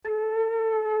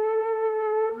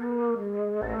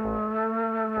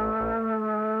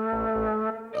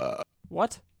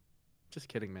What? Just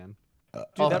kidding, man.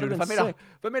 Dude, that would've been sick.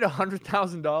 If I made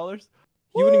 $100,000,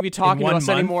 You wouldn't be talking to one us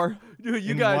month? anymore. dude,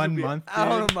 you In guys one would be month, out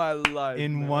dude? of my life.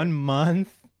 In man. 1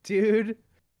 month, dude.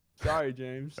 Sorry,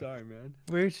 James. Sorry, man.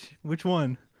 Which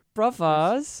one?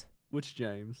 Brothers. Which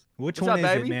James? Which What's one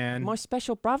up, is baby? it, man? My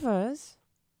special brothers.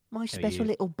 My special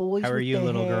little boys. How are you,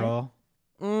 little girl?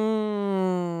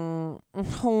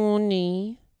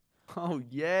 Horny. Oh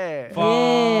yeah.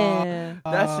 Yeah.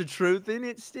 That's the truth, in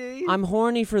it, Steve. I'm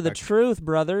horny for the Okay. truth,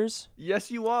 brothers.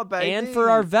 Yes, you are, baby. And for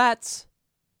our vets.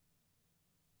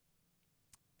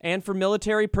 And for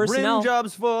military personnel. Rim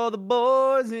jobs for the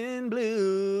boys in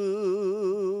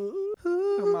blue.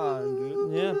 Come on,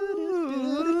 dude. Yeah.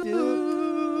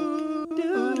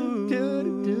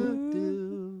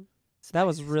 That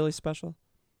was really special.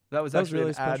 That was That was actually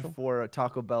really an ad special. for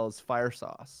Taco Bell's fire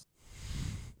sauce.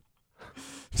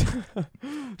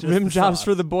 Rim the jobs sauce.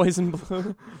 for the boys in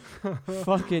blue.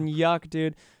 Fucking yuck,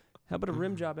 dude. How about a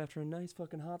rim job after a nice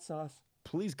fucking hot sauce?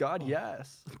 Please God,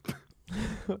 yes.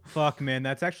 Fuck, man,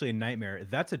 that's actually a nightmare.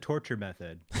 That's a torture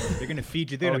method. They're gonna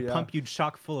feed you. They're Oh, gonna yeah. pump you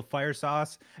chock full of fire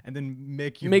sauce, and then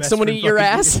make Make best someone friend eat your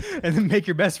fucking ass? and then make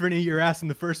your best friend eat your ass. And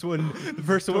the first one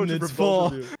Torture that's for both full,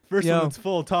 of you. first Yo. one that's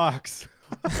full talks.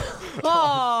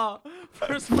 Oh,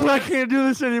 first I can't do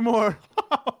this anymore.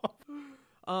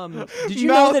 did you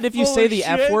know that if you Mouthful say of the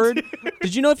F shit. word,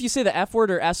 did you know if you say the F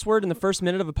word or S word in the first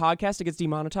minute of a podcast, it gets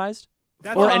demonetized?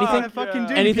 That's Or what anything- I fucking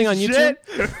do, anything piece on of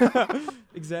YouTube? shit.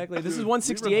 Exactly. This is Dude, we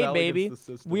 168, rebel baby. against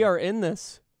the system. We are in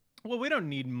this. Well, we don't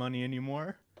need money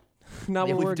anymore. Not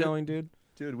Yeah, where we've we're done- going, dude.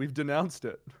 Dude, we've denounced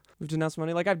it. We've denounced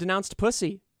money. Like I've denounced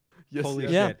pussy. Yes, Holy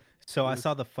yes. Yeah. shit! So I Yes.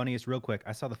 saw the funniest, real quick.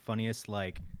 I saw the funniest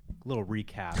like little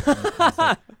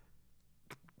recap.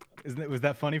 It's like, was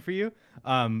that funny for you?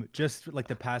 Just like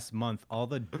the past month, all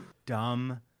the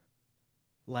dumb,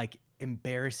 like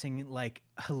embarrassing, like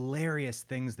hilarious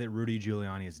things that Rudy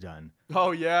Giuliani has done.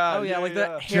 Oh yeah. Oh yeah, like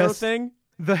the hair Just- thing.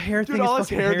 The hair Dude, thing all is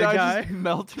his fucking hair dye guy. just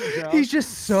melting down. He's just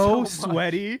so so much.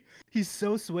 sweaty. He's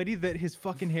so sweaty that his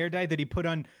fucking hair dye that he put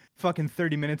on fucking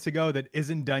 30 minutes ago that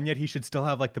isn't done yet, he should still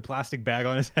have like the plastic bag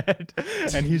on his head.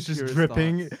 And he's just Purest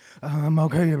dripping. thoughts. I'm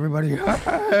okay, everybody.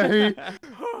 Hey.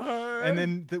 And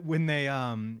then when they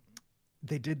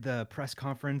did the press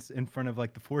conference in front of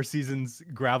like the Four Seasons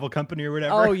gravel company or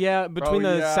whatever. Oh yeah, between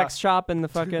Oh, the yeah. sex shop and the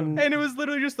fucking. And it was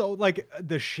literally just like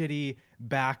the shitty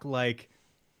back like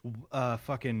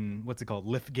fucking what's it called,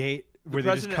 lift gate where the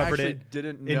they just president covered actually it.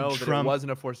 didn't in know that Trump. it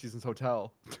wasn't a Four Seasons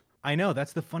hotel. I know,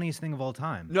 that's the funniest thing of all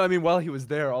time. No, I mean while he was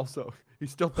there, also he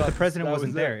still thought The president that wasn't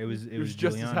was there. It. It was He was Giuliani.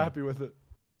 just as happy with it.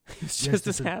 He's Yes, just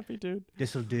this as is- happy, dude.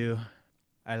 This'll do.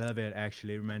 I love it.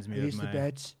 Actually, it reminds me Are of these the my.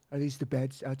 beds? Are these the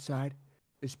beds outside?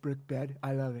 This brick bed?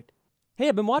 I love it. Hey,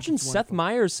 I've been watching It's Seth wonderful.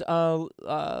 Meyers'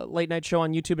 late night show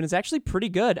on YouTube, and it's actually pretty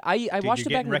good. I Dude, watched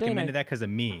you're it back getting in the day. and recommended that because of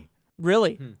me.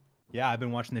 Really? Yeah, I've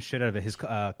been watching the shit out of it. His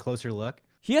closer look.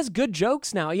 He has good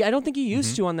jokes now. Yeah, I don't think he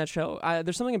used to on that show.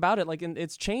 There's something about it, like, and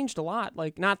it's changed a lot.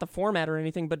 Like, not the format or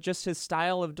anything, but just his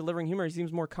style of delivering humor. He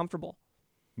seems more comfortable.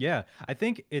 Yeah, I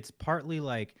think it's partly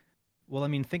like, well, I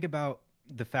mean, think about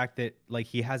the fact that like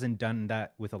he hasn't done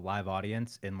that with a live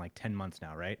audience in like 10 months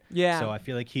now, right? Yeah. So I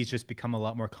feel like he's just become a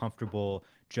lot more comfortable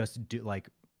just like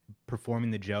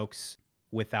performing the jokes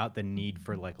without the need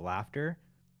for like laughter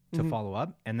to Mhm. follow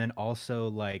up. And then also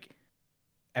like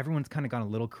everyone's kind of gone a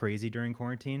little crazy during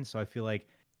quarantine. So I feel like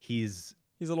he's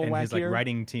He's a little and wackier. his like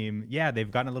writing team, yeah, they've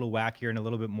gotten a little wackier and a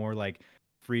little bit more like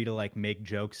free to like make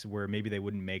jokes where maybe they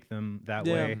wouldn't make them that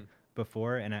Yeah. way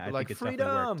before. And I like think it's definitely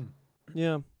worked. freedom.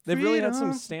 Yeah, they've really had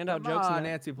some Freedom. standout Come jokes. in on, that.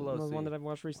 Nancy The Pelosi. one that I've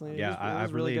watched recently. Yeah, it was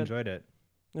I've really really good. enjoyed it.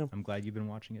 Yeah. I'm glad you've been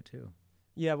watching it too.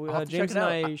 Yeah, I'll have to James check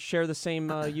and it out. I share the same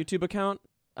YouTube account.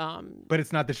 But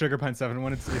it's not the Sugar Pine 7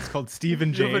 one. It's called Stephen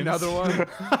You James. have another one?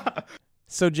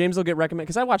 So James will get recommended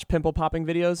because I watch pimple popping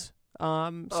videos. So I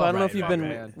don't know right, if you've right, been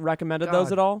man. recommended those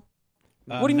God. at all.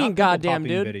 What do you not mean, pimple goddamn,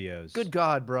 popping dude? Videos. Good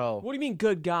God, bro. What do you mean,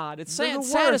 good God? It's They're the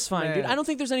worst, satisfying, dude. man. I don't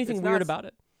think there's anything It's weird not- about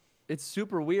it. It's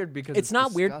super weird because It's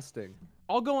not weird. disgusting.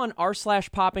 I'll go on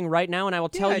r/popping right now, and I will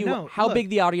tell Yeah, you no, how look. big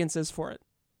the audience is for it.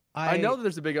 I know that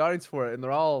there's a big audience for it, and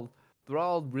they're all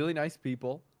really nice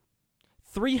people.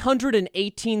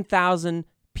 318,000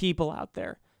 people out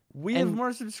there. We have And-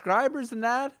 more subscribers than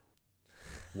that.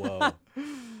 Whoa.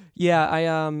 Yeah, I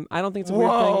don't think it's a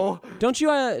Whoa. weird thing.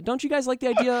 Don't you guys like the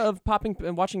idea of popping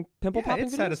and watching pimple Yeah, popping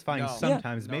it's videos? satisfying No.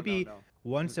 sometimes. No, Maybe no.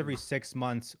 once every 6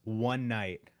 months, one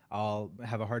night, I'll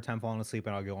have a hard time falling asleep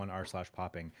and I'll go on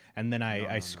r/popping. And then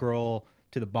I scroll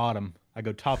to the bottom. I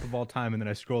go top of all time and then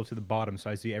I scroll to the bottom so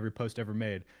I see every post ever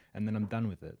made and then I'm done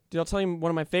with it. Dude, I'll tell you one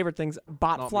of my favorite things: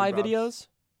 Not botfly me, bros. videos.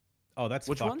 Oh, that's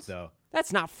Which fucked ones? though.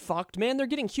 That's not fucked, man. They're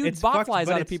getting huge It's fucked, botflies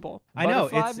but out of it's- people. I know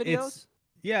Butterfly it's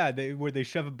yeah, where they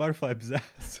shove a butterfly up his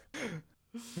ass.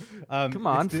 Come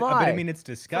on, But fly. I mean, it's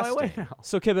Fly disgusting. away now.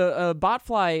 So, Kib, a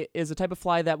botfly is a type of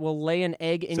fly that will lay an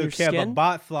egg in So, your Kev, a skin.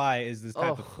 botfly is this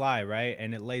type of Ugh. fly, right?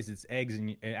 And it lays its eggs,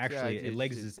 and actually, it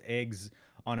lays its eggs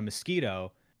on a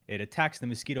mosquito. It attacks the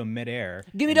mosquito midair.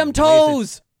 Give me and them lays its-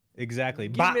 toes. Exactly.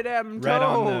 Give Bop! me them right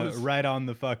toes. on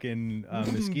the fucking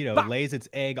mosquito. Bop! Lays its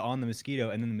egg on the mosquito,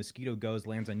 and then the mosquito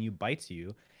lands on you, bites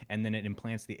you, and then it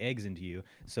implants the eggs into you.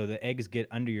 So the eggs get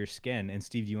under your skin. And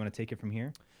Steve, do you want to take it from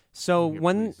here? So Here,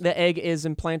 when please. the egg is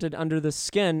implanted under the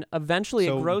skin, eventually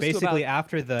So it grows to basically, about.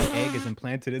 after the egg is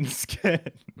implanted in the skin,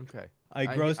 Okay. it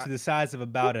grows to the size of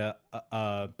about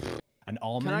an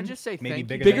almond. just say maybe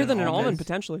thank you? Bigger than an almond? almond,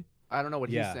 potentially. I don't know what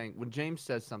Yeah. he's saying. When James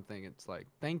says something, it's like,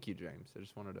 thank you, James. I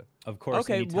just wanted to. Of course.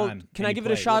 Okay, well, anytime, can I any give it a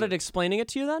place. shot at explaining it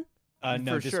to you then?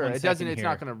 No, For just sure. one It doesn't. second It's here.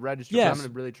 not going to register. Yes. But I'm going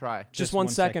to really try. Just 1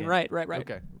 second. 2nd. Right.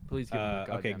 Okay. Please give me a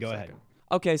Okay, goddamn go ahead. second.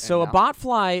 Okay, so a now?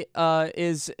 botfly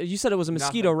is. You said it was a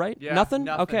mosquito, Nothing. right? Yeah, Nothing?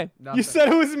 Okay. You said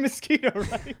it was a mosquito,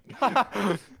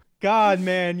 right? God,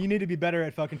 man, you need to be better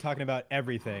at fucking talking about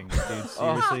everything,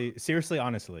 dude. Seriously,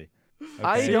 honestly. I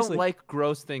Okay? Seriously. don't like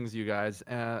gross things, you guys,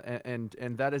 and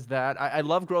that is that. I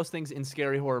love gross things in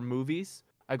scary horror movies.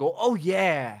 I go, oh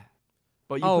yeah,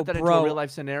 but you Oh, put that into bro. a real life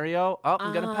scenario. Oh,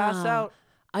 I'm gonna pass Ah. out.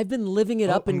 I've been living it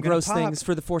Oh, up in I'm gonna gross pop. things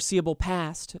for the foreseeable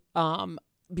past.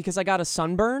 Because I got a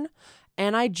sunburn,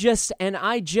 and I just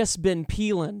been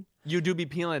peeling, You do be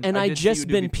peeling, and I did see you just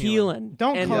do been be peeling. peeling.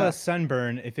 Don't and, call Yeah. it a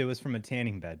sunburn if it was from a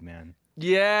tanning bed, man.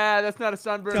 Yeah, that's not a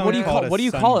sunburn. Don't What do you call call it it? a What do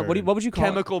you call it? sunburn. What would you call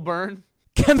Chemical burn,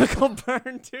 it? Chemical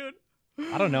burn, dude.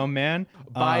 I don't know, man.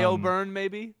 bio burn,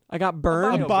 maybe. I got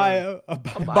burned. A bio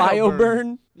Bio burn.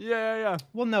 burn. Yeah.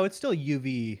 Well, no, it's still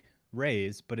UV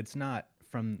rays, but it's not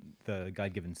from the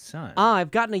God-given sun. Ah,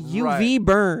 I've gotten a UV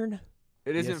burn.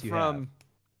 It Yes, isn't you from have.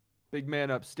 Big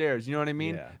Man Upstairs. You know what I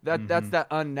mean? Yeah. That's that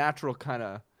unnatural kind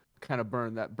of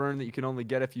burn. That burn that you can only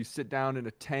get if you sit down in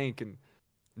a tank and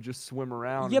just swim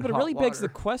around. Yeah, in but it hot really begs the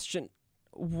water. question: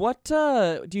 what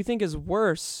do you think is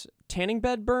worse, tanning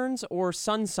bed burns or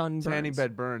sunburns? Tanning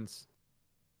bed burns.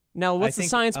 Now, what's the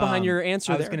think, science behind your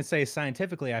answer I was there? going to say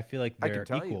scientifically, I feel like I can they're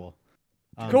tell you. equal.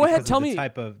 Go ahead, because tell of me.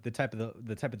 the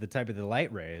type of the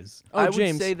light rays. Oh, I would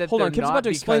James, say that hold on. they're Kim's about not to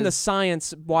explain the because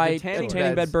science why a tanning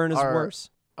tanning bed beds burn is are- worse.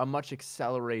 A much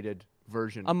accelerated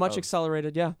version. A much of-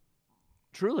 accelerated, yeah.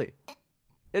 Truly.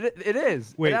 It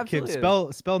is. Wait, it Kib, absolutely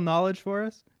is. spell knowledge for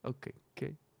us. Okay.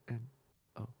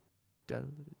 K-N-O.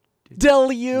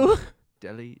 W.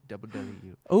 Deli double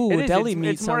W. Ooh, It is. deli it's, meat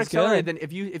it's more sounds accelerated good. than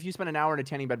if you spend an hour in a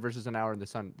tanning bed versus an hour in the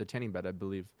sun. The tanning bed, I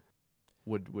believe,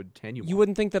 would tan you. You more.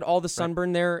 wouldn't think that all the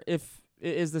sunburn there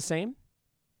is the same?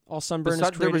 All The sunburn is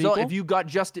sun- the created result, equal? if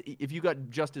you got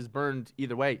just as burned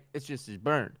either way, it's just as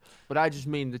burned. But I just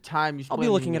mean the time you I'll spend be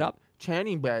looking in it the up.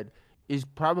 tanning bed is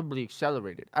probably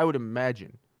accelerated. I would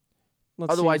imagine.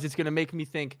 Let's Otherwise, see. it's going to make me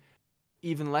think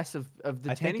even less of the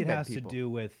I tanning think it bed has people. to do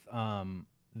with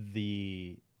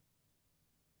the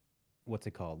what's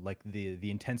it called? Like the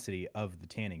intensity of the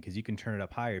tanning, because you can turn it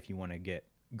up higher if you want to get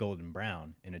golden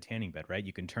brown in a tanning bed, right?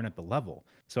 You can turn up the level.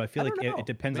 So I feel I like don't know. it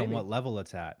depends on Maybe. what level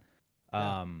it's at.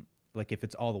 Yeah. Like if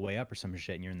it's all the way up or some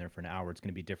shit and you're in there for an hour, it's going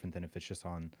to be different than if it's just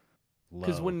on low.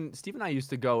 Because when Steve and I used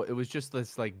to go, it was just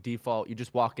this like default. You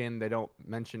just walk in. They don't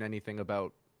mention anything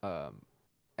about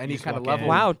any just kind of walk level. in.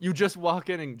 Wow. You just walk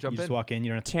in and you jump just in. walk in,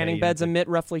 you don't have to pay, Tanning you don't beds have to- emit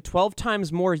roughly 12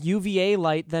 times more UVA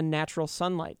light than natural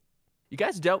sunlight. You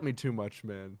guys doubt me too much,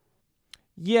 man.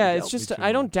 Yeah, You it's doubt me just too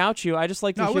I don't much. doubt you. I just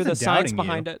like to No, I hear the wasn't science doubting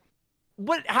behind you. it.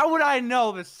 What? How would I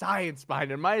know the science behind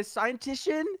it? Am I a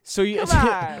scientician? So you, Come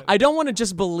on. I don't want to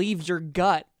just believe your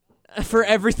gut for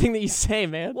everything that you say,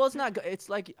 man. Well, it's not. It's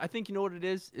like I think you know what it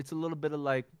is. It's a little bit of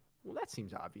like, well, that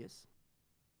seems obvious.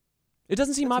 It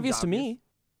doesn't seem That seems obvious to me.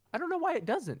 I don't know why it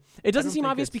doesn't. It doesn't don't seem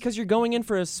think obvious it's- because you're going in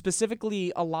for a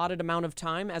specifically allotted amount of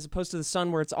time as opposed to the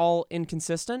sun where it's all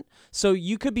inconsistent. So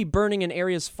you could be burning in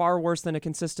areas far worse than a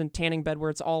consistent tanning bed where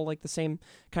it's all like the same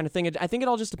kind of thing. I think it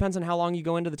all just depends on how long you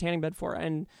go into the tanning bed for.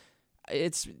 And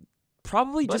it's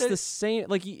probably But just the it- same.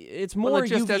 Like it's Well, more it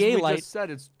just, as UVA we light. just said,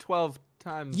 it's 12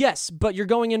 times. Yes, but you're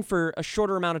going in for a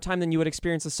shorter amount of time than you would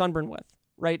experience a sunburn with,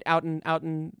 right? Out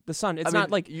in the sun. It's I not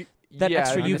mean, like you, that yeah,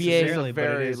 extra I mean, this UVA. is a Necessarily, but it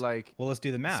very is- like Well, let's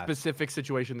do the math. specific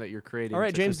situation that you're creating. all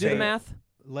right, to James, do the sustain. math.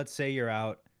 Let's say you're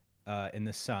out in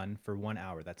the sun for 1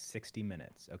 hour. That's 60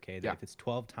 minutes. Okay. Yeah. If it's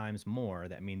 12 times more,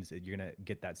 that means that you're gonna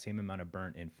get that same amount of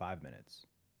burnt in 5 minutes.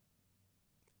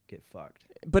 Get fucked.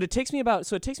 But it takes me about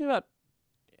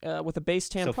with a base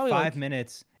tan So probably 5 like,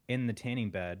 minutes in the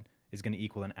tanning bed is gonna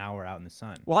equal an hour out in the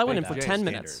sun. well, I went in Hey, for James, 10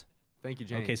 standard. minutes. Thank you,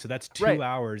 James. Okay, so that's 2 Right.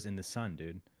 hours in the sun,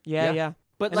 dude. Yeah, Yeah. yeah.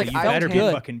 But And like So it you I felt better don't be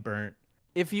good. fucking burnt.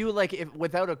 if you like if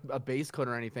without a base coat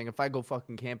or anything, if I go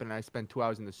fucking camping and I spend 2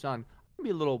 hours in the sun, I'm gonna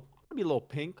be a little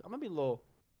pink. I'm gonna be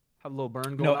have a little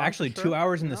burn going No, on. for actually, sure, 2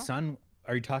 hours in you the know? sun.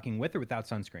 Are you talking with or without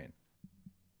sunscreen?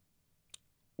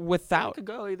 It Without. could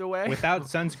go either way. Without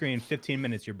sunscreen, 15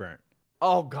 minutes, you're burnt.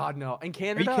 Oh God, no. In Are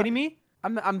Canada, you kidding me?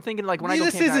 I'm thinking like when I go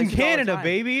This camping, I isn't see it all the Canada, time.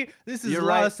 baby. This is You're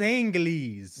right. Los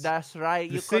Angeles, That's right.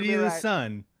 the you could city be of the right.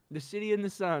 sun. The city in the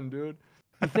sun, dude.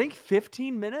 You think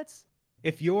 15 minutes?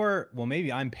 If you're, well,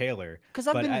 maybe I'm paler. Because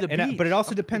I've but been to the beach. but it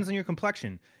also depends on your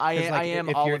complexion. I 'Cause, am, like, I am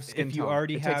if olive you're- skin If you tone.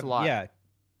 already it have, takes a lot. yeah,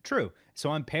 true. So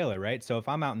I'm paler, right? So if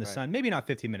I'm out in the Right. sun, maybe not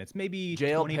 15 minutes, maybe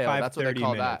Jail 25, pale. That's what 30 they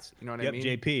call minutes. that. You know what Yep, I mean?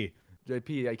 JP.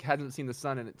 JP, like hasn't seen the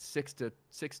sun and it's 6 to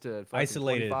fucking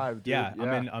Isolated. 25, dude. Yeah,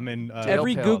 I'm in. Jail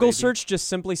Every pale, Google baby. search just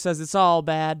simply says it's all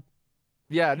bad.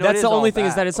 Yeah, no, it That's is the all only thing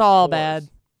is bad, that it's of all course. bad,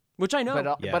 which I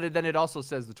know. But then it also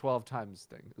says the 12 times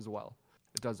thing as well.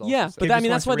 It does also Yeah, say but He I just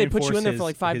mean, wants that's why to they put you in there for reinforce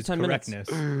like 5 to his 10 minutes.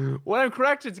 correctness. when I'm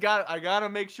correct, I gotta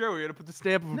make sure we gotta put the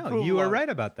stamp of No, approval you were on it. right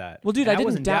about that. Well, dude, And I didn't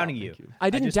wasn't doubt- doubting you. Thank you. I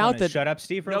didn't just doubt wanna that. Shut up,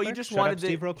 Steve. Real No, quick. you just Shut wanted up,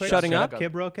 Steve, to- real quick. Shutting Shut up? up,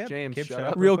 Kib, real Kib. James, Kib, shut shut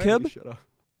up. up, Real real quick. Kib? Shut up.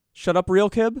 Shut up, real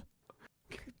Kib.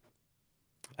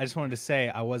 I just wanted to say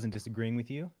I wasn't disagreeing with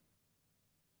you.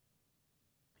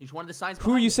 You just wanted the science. Who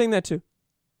are behind you it. saying that to?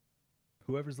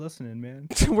 Whoever's listening, man.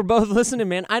 We're both listening,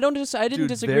 man. I didn't Dude,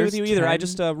 disagree with there's you either. I 10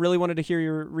 just really wanted to hear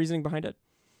your reasoning behind it.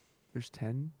 There's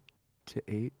 10 to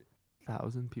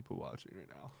 8,000 people watching right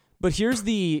now. But here's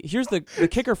the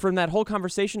kicker from that whole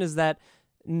conversation is that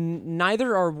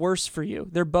neither are worse for you.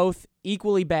 They're both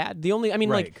equally bad. The only, I mean,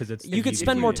 Right, like 'cause it's you could easy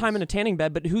spend to more use. time in a tanning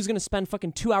bed, but who's gonna spend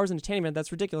fucking 2 hours in a tanning bed?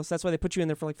 That's ridiculous. That's why they put you in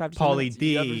there for like 5 to 10 Pauly minutes.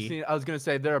 You ever D. seen- I was gonna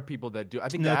say there are people that do. I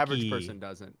think the average Snooki, person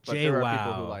doesn't, but there are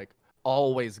people who JWoww. like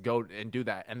always go and do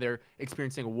that, and they're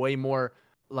experiencing way more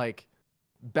like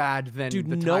bad than Dude,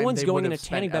 the no time one's they going would in a have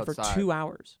tanning spent bed for outside. 2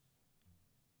 hours.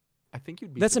 I think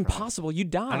you'd be. That's surprised. impossible. You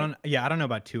die. I don't know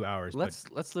about 2 hours. Let's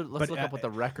but look but, up what the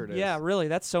record is. Yeah, really.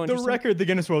 That's so the interesting. record, the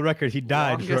Guinness World Record. He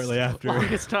died Longest- shortly after.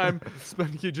 Longest time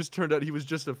spent. He just turned out he was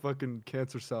just a fucking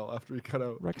cancer cell after he cut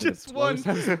out. Record Just of one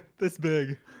Longest- this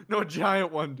big. No, a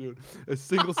giant one, dude. A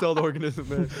single-celled organism,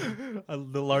 man.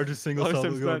 The largest single Longest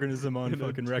cell time spent organism on in a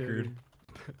fucking record. tanning.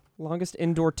 Longest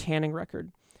indoor tanning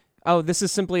record. Oh, this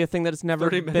is simply a thing that has never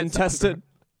 30 been minutes tested.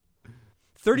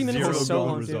 30 minutes Zero is so gold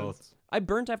long. dude. results. I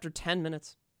burnt after 10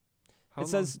 minutes. How It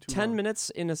says long's too 10 long? minutes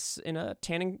in a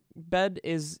tanning bed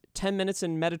is 10 minutes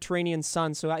in Mediterranean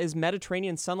sun. So is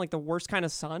Mediterranean sun like the worst kind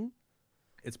of sun?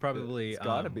 It's probably. It's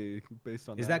gotta be based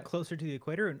on. Is that closer to the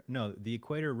equator? No, the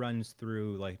equator runs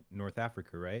through like North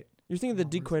Africa, right? You're thinking the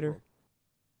dequator.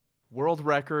 World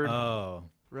record? Oh,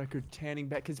 Record tanning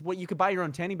bed? Because what you could buy your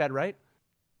own tanning bed, right?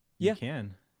 Yeah. you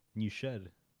can. You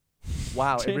should.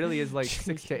 Wow, it James- really is like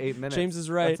 6 to 8 minutes. James is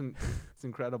right. It's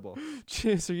incredible.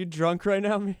 Jeez, are you drunk right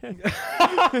now, man?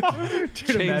 Dude,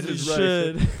 James imagine is you right.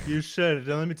 should. You should.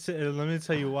 Let me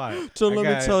tell you why. Don't let me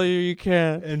Okay. tell you you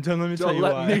can't. And don't let me tell Don't you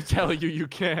let why. me tell you you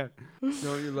can't.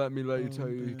 Don't you let me let you Oh, tell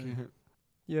you you man. can't.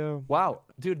 Yo. Wow,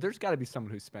 dude, there's got to be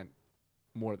someone who spent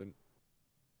more than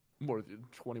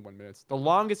 21 minutes. The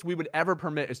longest we would ever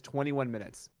permit is 21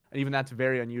 minutes, and even that's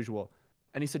very unusual.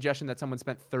 Any suggestion that someone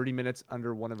spent 30 minutes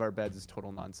under one of our beds is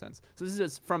total nonsense. So this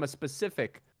is from a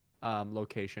specific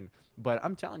location, but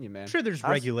I'm telling you, man, I'm sure there's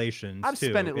I've- regulations. I've too,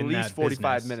 spent at in least that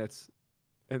 45 business. minutes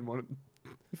in one.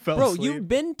 Fell Bro, asleep. you've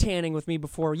been tanning with me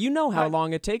before. You know how I-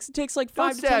 long it takes. It takes like Don't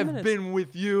 5 to say 10 I've minutes. been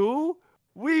with you.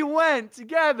 We went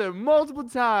together multiple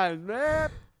times, man.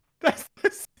 That's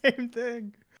the same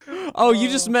thing. Oh, you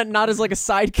just meant not as like a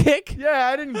sidekick? Yeah,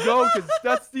 I didn't go because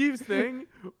that's Steve's thing.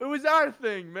 It was our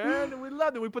thing, man. And we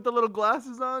loved it. We put the little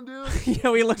glasses on, dude.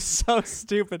 Yeah, we look so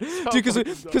stupid. So Dude,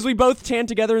 fucking because we both tan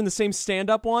together in the same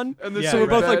stand-up one. And the Yeah, So we're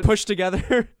right. both like pushed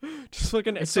together. Just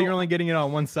looking So you're only getting it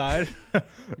on one side. Do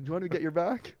you want to get your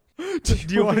back? Do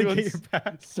you want to Putting get on your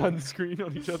back? sunscreen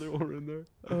on each other while we're in there?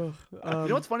 Ugh, You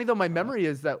know what's funny though? My memory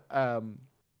is that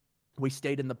we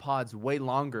stayed in the pods way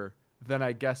longer than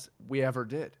I guess we ever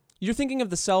did. You're thinking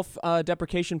of the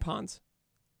self-deprecation pods.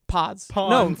 Pods.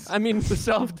 Ponds. No, I mean, The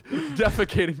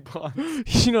self-defecating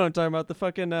pods. you know what I'm talking about. The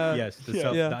fucking. Yes,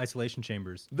 yeah. the isolation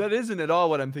chambers. That isn't at all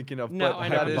what I'm thinking of. No, but I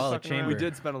know. that I'm is- just Hyperbolic fucking around. we chamber.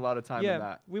 did spend a lot of time Yeah, in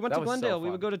that. we went That to was so Glendale. We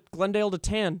fun. would go to Glendale to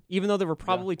tan, even though there were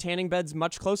probably tanning beds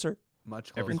much closer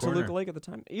Much Every into closer. corner. Luke Lake at the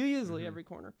time. Easily Mhm. every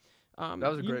corner. That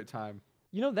was a you- great time.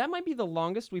 You know, that might be the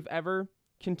longest we've ever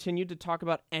continued to talk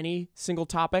about any single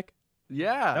topic.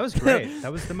 Yeah. That was great.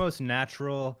 That was the most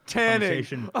natural tanning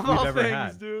conversation of we've all ever things,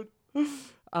 had. dude.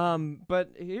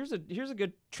 But here's a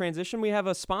good transition. We have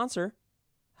a sponsor.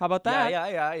 How about that?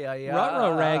 Yeah.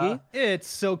 Ruh-roh, Raggy. It's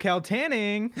SoCal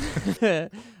Tanning.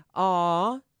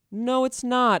 Aw, no, it's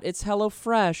not. It's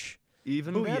HelloFresh.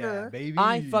 Even Oh better. yeah, baby.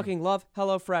 I fucking love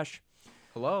HelloFresh.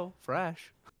 Hello,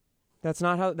 fresh. That's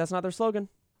not their slogan.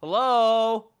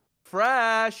 Hello,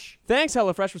 fresh. Thanks,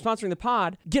 HelloFresh, for sponsoring the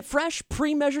pod. Get fresh,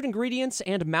 pre-measured ingredients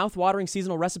and mouth-watering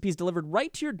seasonal recipes delivered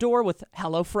right to your door with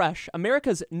HelloFresh,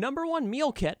 America's #1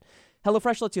 meal kit.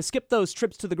 HelloFresh lets you skip those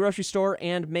trips to the grocery store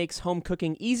and makes home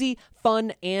cooking easy,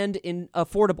 fun, and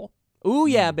affordable. Ooh,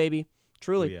 yeah, baby.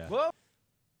 Truly. Oh, yeah. Whoa.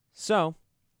 So,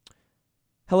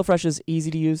 HelloFresh is easy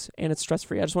to use and it's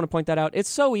stress-free. I just want to point that out. It's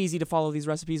so easy to follow these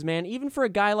recipes, man. Even for a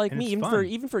guy like And me,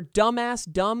 it's even for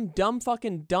dumbass, dumb,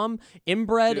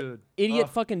 inbred, Dude. idiot,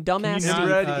 Ugh. fucking Can dumbass you Steve. not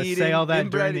Inbred say eating, all that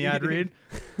inbred during the ad eating.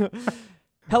 read?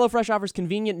 HelloFresh offers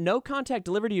convenient, no-contact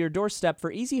delivery to your doorstep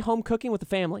for easy home cooking with the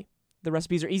family. The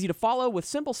recipes are easy to follow with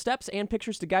simple steps and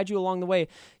pictures to guide you along the way.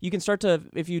 You can start to,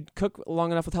 if you cook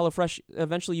long enough with HelloFresh,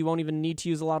 eventually you won't even need to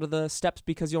use a lot of the steps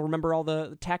because you'll remember all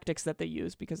the tactics that they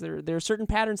use because there are certain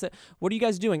patterns that, what are you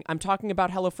guys doing? I'm talking about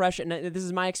HelloFresh and this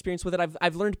is my experience with it.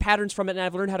 I've learned patterns from it and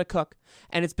I've learned how to cook.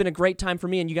 And it's been a great time for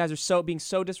me and you guys are being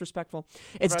so disrespectful.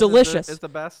 It's delicious. It's the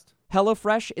best.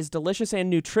 HelloFresh is delicious and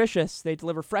nutritious. They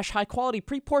deliver fresh, high-quality,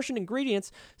 pre-portioned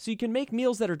ingredients so you can make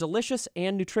meals that are delicious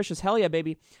and nutritious. Hell yeah,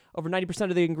 baby. Over 90%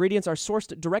 of the ingredients are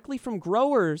sourced directly from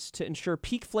growers to ensure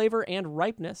peak flavor and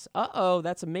ripeness. Uh-oh,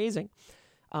 that's amazing.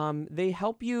 They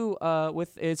help you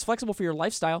it's flexible for your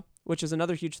lifestyle, which is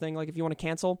another huge thing. Like if you want to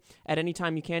cancel at any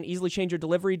time, you can easily change your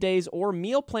delivery days or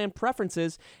meal plan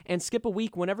preferences and skip a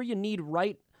week whenever you need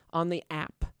right on the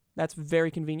app. That's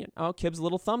very convenient. Oh, Kib's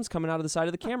little thumb's coming out of the side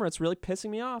of the camera. It's really pissing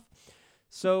me off.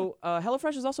 So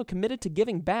HelloFresh is also committed to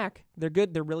giving back. They're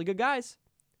good. They're really good guys.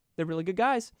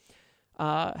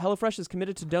 HelloFresh is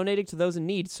committed to donating to those in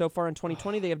need. So far in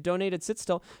 2020, they have donated, sit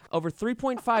still, over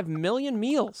 3.5 million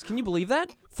meals. Can you believe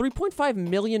that? 3.5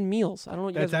 million meals. I don't know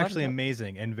what you That's guys are actually laughing at.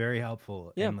 amazing and very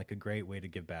helpful Yeah. and like a great way to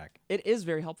give back. It is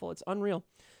very helpful. It's unreal.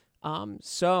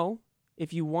 So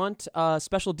if you want a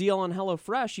special deal on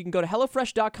HelloFresh, you can go to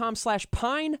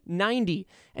HelloFresh.com/Pine90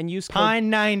 and use code Pine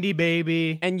 90,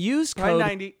 baby. and use Pine code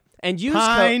 90. and use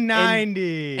Pine code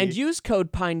 90. and use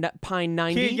code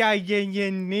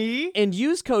Pine90 and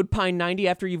use code Pine90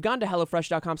 after you've gone to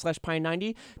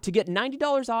HelloFresh.com/Pine90 to get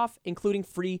 $90 off, including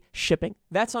free shipping.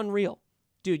 That's unreal,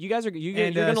 dude. You guys are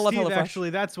you're gonna love Steve, HelloFresh. Actually,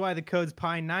 that's why the code's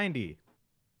Pine 90.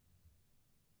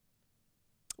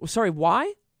 Sorry,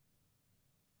 why?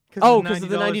 Oh, because of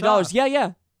the $90. off.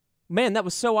 Yeah. Man, that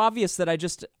was so obvious that I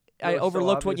was so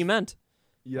overlooked what you obvious. meant.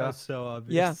 Yeah. That's so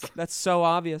obvious. Yeah, that's so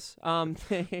obvious. Thank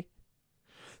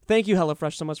you,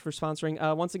 HelloFresh, so much for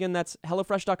sponsoring. Once again, that's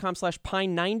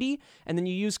HelloFresh.com/Pine90, and then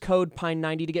you use code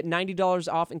Pine90 to get $90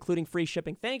 off, including free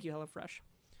shipping. Thank you, HelloFresh.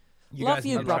 You Love guys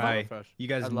you, need to brother. try. HelloFresh. You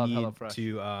guys I love need HelloFresh.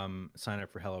 to sign up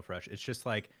for HelloFresh. It's just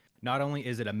like not only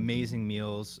is it amazing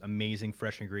meals, amazing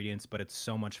fresh ingredients, but it's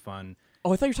so much fun.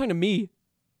 Oh, I thought you were talking to me.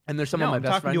 And there's some No, of my I'm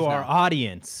best talking friends to our now.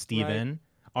 audience, Steven.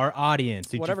 Our audience.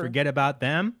 Did Whatever. you forget about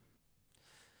them?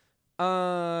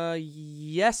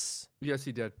 Yes. Yes,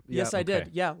 he did. Yes, I okay. did.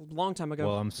 Yeah, long time ago.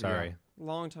 Well, I'm sorry.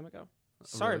 Long time ago.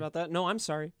 Sorry really? about that. No, I'm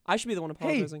sorry. I should be the one Hey.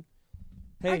 apologizing.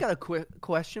 Hey, I got a quick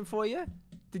question for you.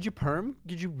 Did you perm?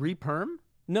 Did you re-perm?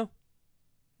 no.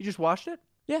 You just washed it?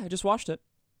 Yeah, I just watched it.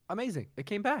 Amazing. It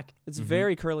came back. It's Mhm.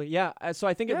 very curly. Yeah, so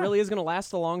I think it Yeah. really is going to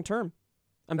last a long term.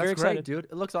 I'm That's very excited. great, dude.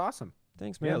 It looks awesome.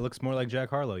 Thanks, Yeah, man. it looks more like Jack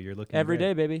Harlow. You're looking Every great.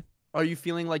 day, baby. Are you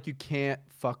feeling like you can't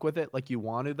fuck with it like you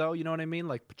want to, though? You know what I mean?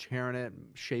 Like chairing it,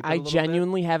 shape it a I little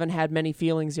genuinely haven't had many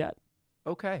feelings yet.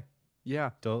 bit? Okay.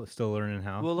 Yeah. Still learning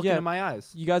how. Well, look Yeah. into my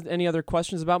eyes. You guys, any other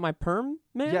questions about my perm,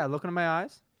 man? Yeah, look into my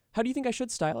eyes. How do you think I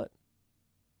should style it?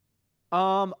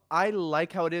 I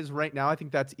like how it is right now. I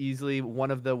think that's easily one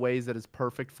of the ways that is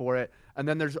perfect for it. And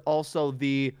then there's also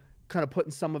the kind of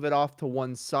putting some of it off to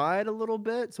one side a little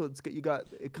bit, so you got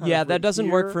it kind Yeah, of that right doesn't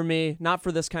work here. for me. Not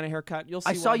for this kind of haircut. You'll see.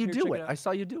 I saw why. you Here, do check it. out. I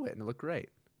saw you do it, and it looked great.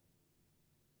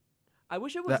 I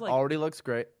wish it was That like. already looks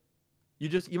great. You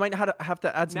might have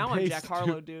to add some Now I'm paste. Jack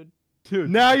Harlow, dude. dude.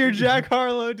 Now you're Jack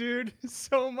Harlow, dude.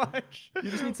 So much.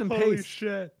 You just need some Holy paste.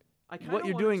 shit. I kind What of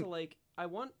you're want doing- to like. I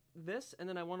want this, and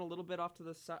then I want a little bit off to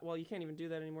the side. Well, you can't even do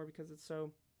that anymore because it's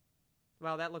so.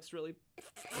 Wow, that looks really.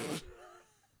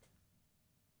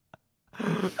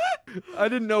 I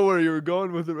didn't know where you were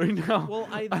going with it right now. Well,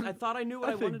 I thought I knew what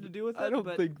I, wanted think- to do with it. I don't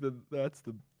but think that's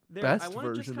the there, I best want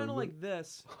it just version kind of of it. like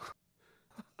this.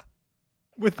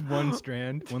 With one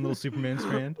strand, one little Superman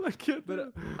strand. I can't But do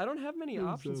it. I don't have many I'm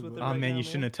options so with it. bad. Oh right man, now, you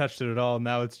shouldn't have touched it at all.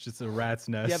 Now it's just a rat's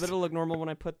nest. Yeah, but it'll look normal when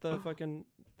I put the fucking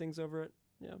things over it.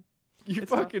 Yeah. Your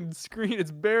It's not. fucking screen,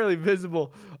 it's barely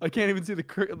visible. I can't even see the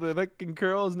fucking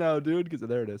curls now, dude. Because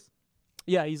there it is.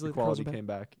 Yeah, easily The the curls quality are back. came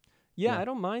back. Yeah, yeah. I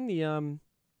don't mind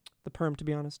the perm, to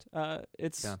be honest.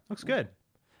 It's Yeah. Looks good.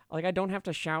 like I don't have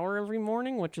to shower every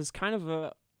morning, which is kind of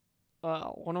a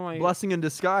one of my Blessing in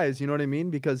disguise, you know what I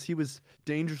mean? Because he was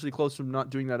dangerously close from not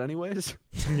doing that anyways.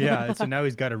 Yeah. So now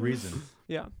he's got a reason.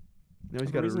 yeah. Now he's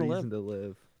A got a reason to live. reason to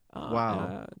live. Uh,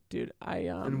 Wow. dude,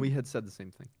 And we had said the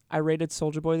same thing. I rated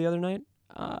Soldier Boy the other night,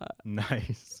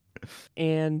 Nice.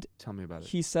 and Tell me about it.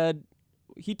 he said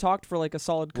he talked for like a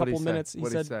solid What'd couple he say? minutes.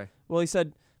 What'd he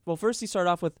say? Well, first he started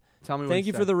off with Tell me what thank he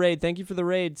you said. for the raid, thank you for the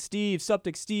raid, Steve,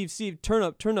 Suptic, Steve, turn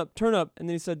up, and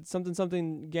then he said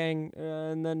something gang,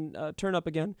 and then turn up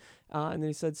again, and then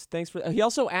he said thanks for. He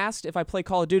also asked if I play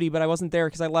Call of Duty, but I wasn't there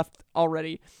because I left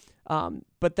already.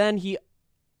 But then he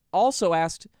also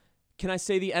asked, can I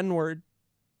say the N-word?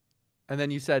 And then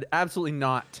you said, absolutely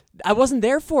not. I wasn't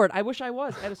there for it. I wish I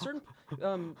was. At a certain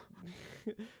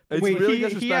It's Wait, really he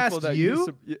disrespectful asked that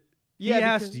you? Yeah, He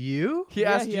asked you? He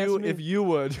Yeah, asked he asked you me. if you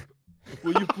would.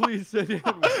 Will you please say the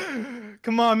N-word?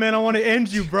 Come on, man. I want to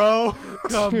end you, bro.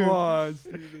 Come Dude. on.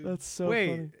 Steven. That's so Wait.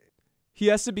 funny.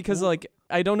 He asked it because like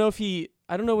I don't know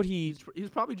what he He's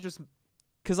probably just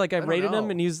because like I don't rated him know.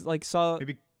 and he's like saw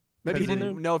Maybe maybe he People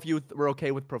didn't do. know if you were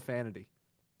okay with profanity.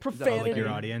 profanity. like your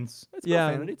audience. It's Yeah.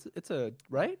 profanity. It's a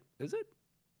right? Is it?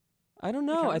 I don't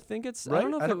know. Okay. I think it's Right? I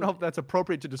don't know if if that's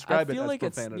appropriate to I describe feel it as like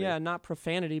profanity. it's not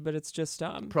profanity, but it's just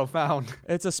Profound.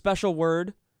 it's a special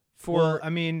word for Well, I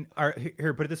mean,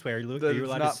 here, put it this way: Are That you it's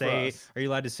allowed not to for say? us. Are you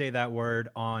allowed to say that word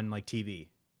on like TV?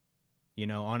 You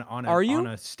know, on Are you? on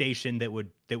a station that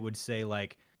would say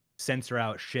like censor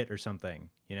out shit or something.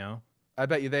 You know? I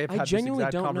bet you they've I had this genuinely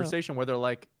exact don't know. conversation where they're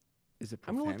like, is it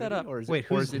I'm profanity gonna look that up. or is Wait,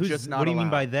 it, or who's is it who's? just not What do you mean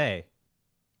by allowed? they?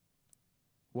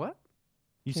 What?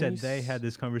 You Can said you they s- had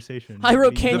this conversation. I What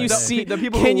wrote do can mean you by the- they? see the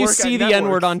people who can you work at see the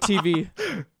N-word on networks.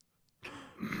 TV?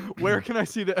 Where can I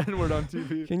see the N-word on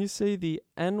TV? Can you say the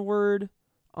N-word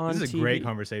on This is TV? a great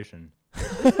conversation.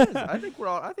 I think we're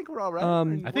all right. I think we're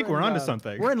onto in,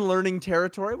 something. We're in learning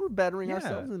territory. We're bettering Yeah.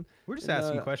 ourselves, and We're just And,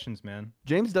 asking uh, questions, man.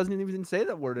 James doesn't even say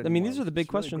that word I anymore. mean, these are the which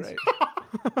big is really questions.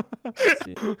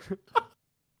 great.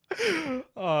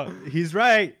 He's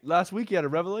right. Last week he had a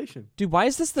revelation. Dude, why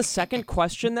is this the second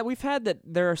question that we've had that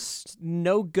there are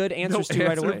no good answers no to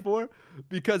right answer away? for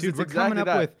because Dude, it's we're exactly coming up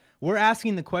that. with. We're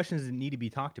asking the questions that need to be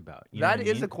talked about. You know That what I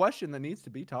is mean? a question that needs to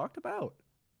be talked about,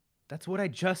 That's what I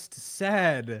just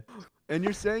said. and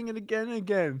you're saying it again and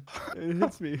again. It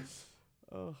hits me.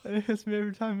 It hits me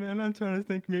every time, man. I'm trying to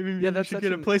think. Maybe Yeah, that's should such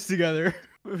get a an- place together.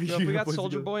 So if we got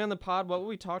Soldier Boy on the pod, what would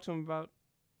we talk to him about?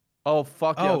 Oh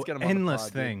fuck yeah! Oh, Let's get him on the endless pod,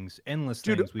 dude. things. Endless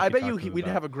Dude, things. we I could bet talk you to him we'd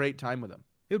about. have a great time with him.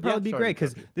 It would Yeah, probably be sorry to great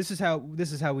because interrupt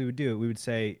this is how we would do it. We would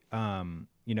say,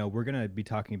 you know, we're gonna be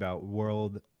talking about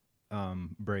World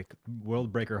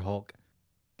Breaker Hulk.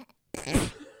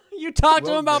 You talk to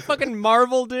Well, him about fucking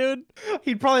Marvel, dude.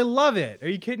 He'd probably love it. Are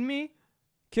you kidding me?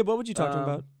 Kid, what would you talk to him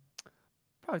about?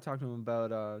 Probably talk to him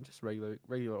about just regular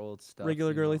old stuff.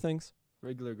 Regular you girly know, things.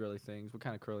 regular girly things. What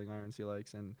kind of curling irons he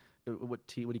likes, and what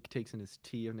he takes in his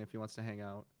tea, and if he wants to hang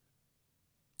out.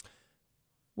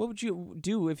 What would you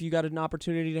do if you got an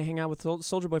opportunity to hang out with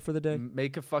Soldier Boy for the day?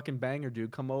 Make a fucking banger,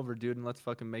 dude. Come over, dude, and let's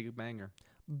fucking make a banger.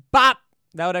 Bop!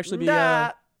 That would actually be,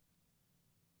 Nah.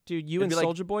 dude, you It'd and be like-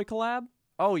 Soldier Boy collab?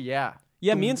 Oh yeah.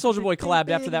 Yeah, me and Soldier Boy collabed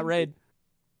after that raid.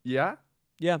 Yeah.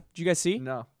 Yeah, did you guys see?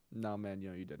 No, man,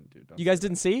 you didn't, dude. Don't You say guys that.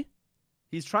 didn't see?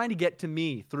 He's trying to get to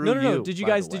me through No. you. Did you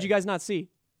by guys? the Did you way. guys not see?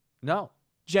 No.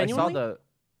 Genuinely? I saw the.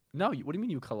 No, what do you mean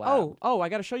you collabed? Oh, I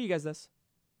got to show you guys this.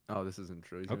 Oh, this isn't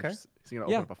true. He's Okay. Gonna, he's gonna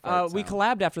Yeah, open up a fart we sound.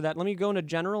 collabed after that. Let me go into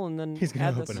general and then He's gonna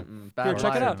add open this. it. Bad Here,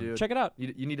 check it liar, out. Dude. Check it out.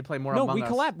 You need to play more No, Among we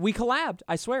Us. collabed. We collabed.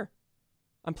 I swear.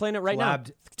 I'm playing it right now.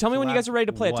 Collabed- Tell me when you guys are ready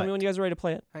to play it. Tell me what? when you guys are ready to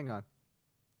play it. Hang on.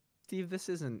 Steve, this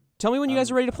isn't. Tell me when you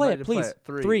guys are ready to play it, please.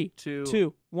 Three, 3, two,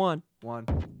 2, 1. 1.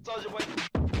 Soldier Boy,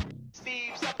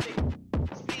 Steve something,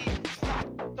 Steve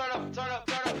stop, turn up,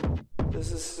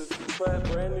 This is a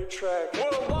brand new track.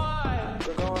 Worldwide.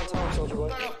 We're going on time, Soldier Boy.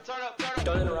 turn up,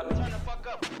 Don't interrupt me. turn the fuck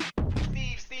up,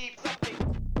 Steve something,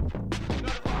 you know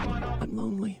the fuck going on. I'm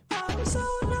lonely.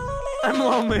 I'm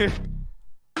lonely.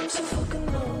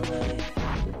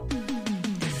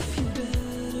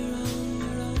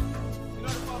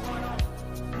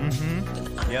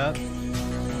 Mm-hmm. Yep.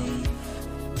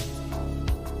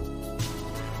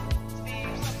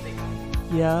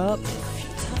 Yup.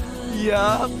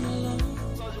 Yeah.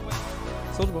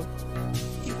 Soldier Boy.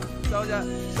 Soldier.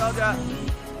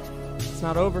 It's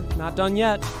not over. Not done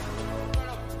yet.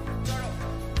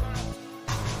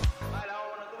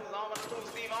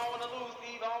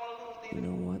 You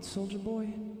know what, Soldier Boy?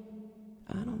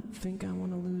 think I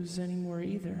want to lose anymore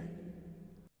either.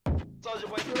 Soldier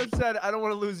Boy. I should have said, I don't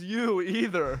want to lose you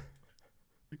either.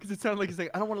 Because it sounded like he's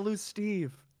like, I don't want to lose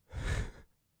Steve.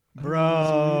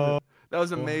 Bro. That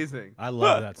was amazing. I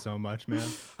love that so much, man.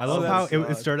 I love that how it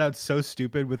sucks. started out so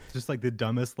stupid with just like the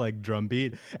dumbest like drum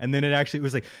beat, and then it actually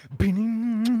was like,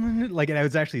 like, and I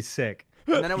was actually sick.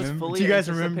 And then I was fully Do you guys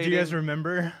remember?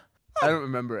 anticipating- I don't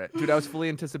remember it. Dude, I was fully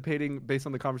anticipating, based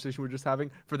on the conversation we were just having,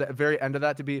 for the very end of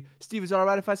that to be, Steve, is it all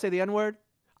right if I say the N-word?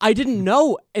 I didn't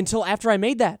know until after I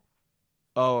made that.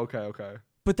 Oh, okay.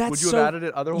 But that's Would you so. have added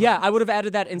it otherwise? Yeah, I would have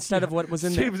added that instead of what was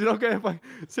in there. Steve, is it okay if I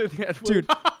say the N-word?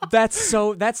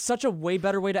 Dude, that's such a way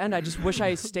better way to end. I just wish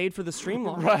I stayed for the stream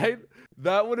longer. Right?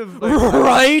 That would have,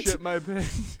 Right? shit my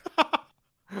pants.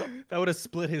 That would have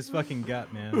split his fucking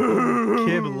gut, man.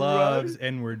 Kib loves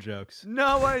N-word jokes.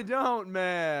 No, I don't,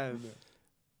 man.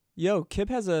 Yo, Kib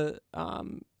has a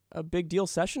big deal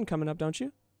session coming up, don't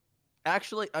you?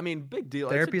 Actually, I mean, big deal.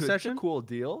 Therapy it's a session? cool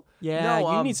deal. Yeah,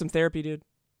 No, you need some therapy, dude.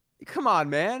 Come on,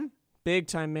 man. Big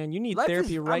time, man. You need Life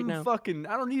therapy is- right I'm now.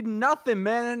 I don't need nothing,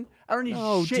 man. I don't need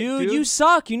Oh, shit, dude, you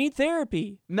suck. You need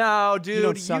therapy. No, dude, you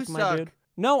don't suck, my dude.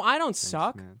 No, I don't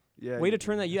suck. Man. Yeah, Way you to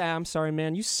turn that. Yeah, I'm sorry,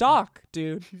 man. You suck,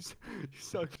 dude. you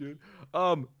suck, dude.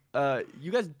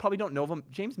 You guys probably don't know of him,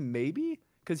 James. Maybe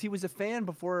because he was a fan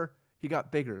before he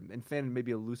got bigger, and fan may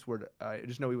be a loose word. I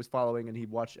just know he was following and he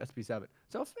watched SP7,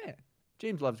 so a fan.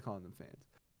 James loves calling them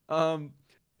fans.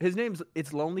 His name's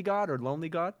It's Lonely God or Lonely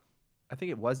God. I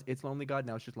think it was It's Lonely God.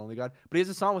 Now it's just Lonely God. But he has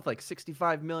a song with like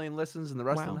 65 million listens, and the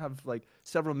rest of Wow. them have like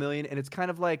several million. And it's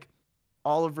kind of like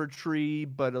Oliver Tree,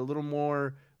 but a little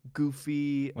more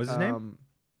goofy. What's his name?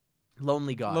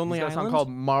 Lonely God. Lonely He's got a song Island? called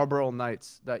Marlboro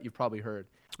Nights that you've probably heard.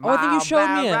 Oh, I think you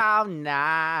showed me it. Marlboro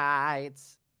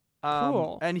Nights.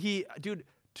 Cool. And he, dude,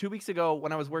 2 weeks ago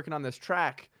when I was working on this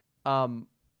track,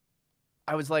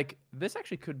 I was like, this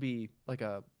actually could be like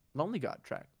a Lonely God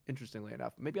track, interestingly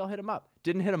enough. Maybe I'll hit him up.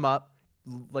 Didn't hit him up.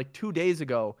 Like 2 days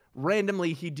ago,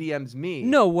 randomly he DMs me.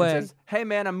 No and way. Says, hey,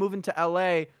 man, I'm moving to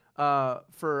LA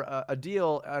for a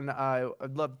deal, and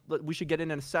I'd love, we should get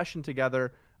in a session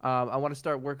together. I want to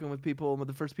start working with people, and with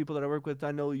the first people that I work with,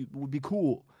 I know you would be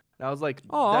cool. And I was like,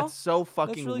 Aw, that's so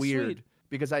fucking really weird. sweet.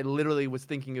 Because I literally was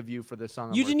thinking of you for this song.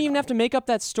 I'm You didn't working even on. have to make up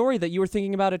that story that you were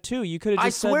thinking about it too. You could have I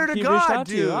just swear said to he reached God, out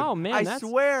to dude. you. Oh man, I that's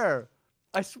swear.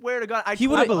 I swear to God. He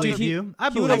would've- I believe dude, he- you. I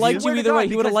he believe would've you. liked you Swear to either way. God,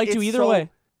 He would've because liked you it's either so- way.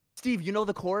 Steve, you know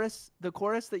the chorus? The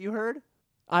chorus that you heard?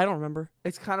 I don't remember.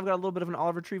 It's kind of got a little bit of an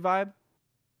Oliver Tree vibe.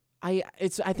 I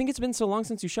think it's been so long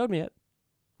since you showed me it.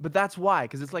 But that's why,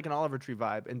 because it's like an Oliver Tree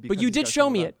vibe. And But you did show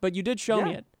me it. But you did show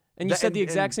me Yeah. it, and you That- said the and-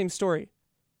 exact and- same story.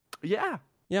 Yeah.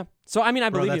 Yeah. So I mean, I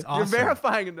Bro, believe that's you. awesome. You're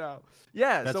verifying it now.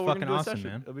 Yeah. That's so we're fucking gonna do a awesome, session.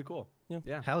 man. It'll be cool.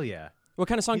 Yeah. Hell yeah. What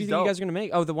kind of song do you He's think you dope. guys are gonna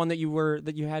make? Oh, the one that you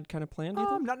had kind of planned. Do you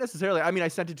think? Not necessarily. I mean, I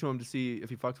sent it to him to see if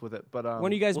he fucks with it. But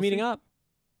When are you guys we'll meeting see. up?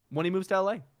 When he moves to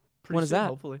LA. Pretty When is soon, that?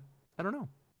 Hopefully. I don't know.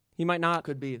 He might not.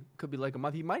 Could be like a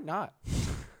month. He might not.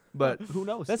 But who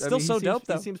knows? That's I still mean, he so seems- dope,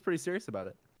 though. He seems pretty serious about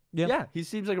it. Yeah. He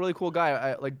seems like a really cool guy.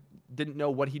 I like didn't know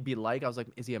what he'd be like. I was like,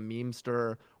 is he a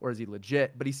memester or is he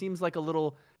legit? But he seems like a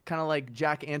little kind of like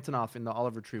Jack Antonoff in the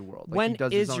Oliver Tree world. Like, he When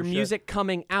does his is own your shit. music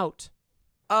coming out?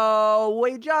 Oh,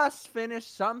 we just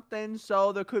finished something,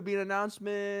 so there could be an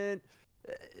announcement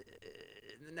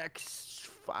in the next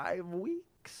 5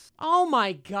 weeks. Oh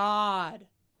my God!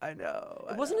 I know.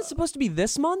 I Wasn't know. it supposed to be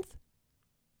this month?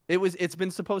 It's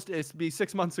been supposed to be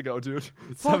 6 months ago, dude.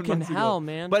 7 Fucking months ago. hell,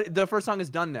 man! But the first song is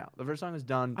done now. The first song is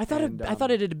done. I thought and, I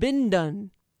thought it had been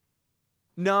done.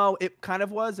 No, it kind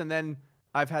of was, and then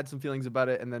I've had some feelings about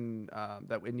it, and then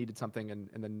that it needed something, and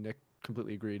then Nick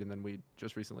completely agreed, and then we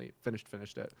just recently finished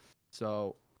it.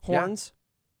 So yeah. Horns.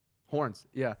 Horns,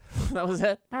 yeah. That was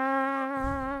it. Oh,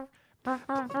 I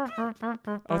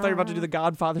thought you were about to do the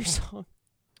Godfather song.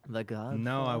 The God.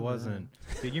 No, I wasn't.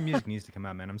 Dude, your music needs to come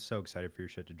out, man. I'm so excited for your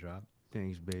shit to drop.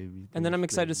 Thanks, baby. And then I'm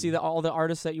excited to see all the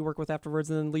artists that you work with afterwards,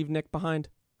 and then leave Nick behind.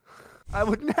 I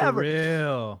would For never.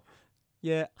 real.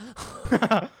 Yeah.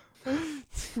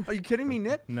 Are you kidding me,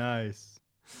 Nick? Nice.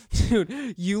 Dude,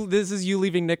 this is you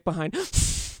leaving Nick behind.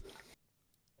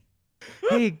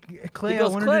 Hey, Clay, I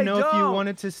goes, wanted "Clay, to know if you don't."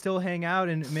 wanted to still hang out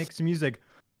and make some music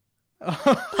on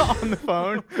the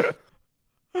phone.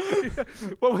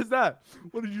 What was that?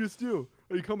 What did you just do?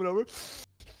 Are you coming over?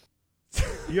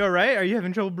 You all right? Are you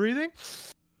having trouble breathing?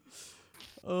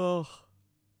 Oh.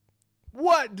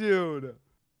 What, dude?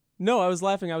 No, I was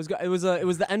laughing. It was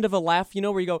the end of a laugh, you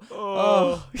know, where you go,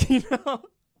 Oh. you know.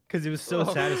 Because it was so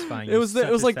Oh. satisfying. It was such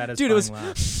a like, dude, it was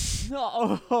satisfying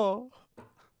laugh. oh.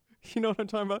 You know what I'm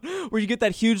talking about? Where you get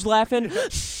that huge laugh in.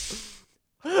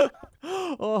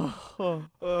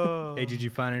 Oh. Hey, did you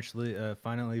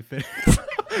finally finish?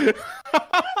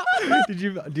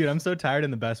 Dude, I'm so tired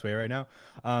in the best way right now.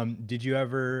 Did you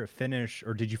ever finish,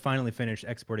 or did you finally finish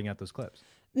exporting out those clips?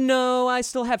 No, I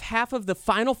still have half of the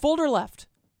final folder left.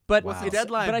 But What's the it's-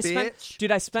 deadline, but I spent, bitch?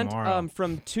 dude, I spent Tomorrow.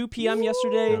 from 2 p.m.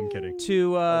 yesterday No, I'm kidding.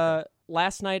 to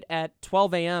last night at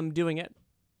 12 a.m. doing it.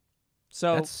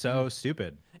 So That's so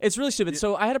stupid. it's really stupid.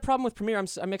 So I had a problem with Premiere.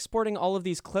 I'm exporting all of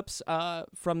these clips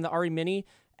from the RE Mini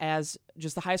as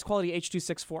just the highest quality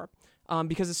H.264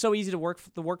 because it's so easy to work.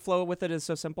 The workflow with it is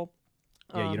so simple.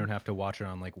 Yeah, you don't have to watch it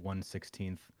on like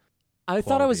 1/16. I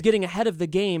thought I was quality. getting ahead of the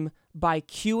game by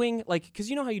queuing, like, because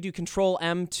you know how you do Control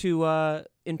M to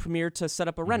in Premiere to set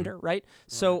up a render, right?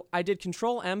 So I did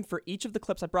Control M for each of the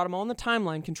clips. I brought them all in the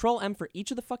timeline. Control M for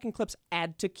each of the fucking clips.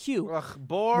 Add to queue. Ugh,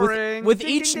 boring. With Ding,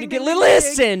 each, ding, ding, ding,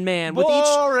 listen, man. With each,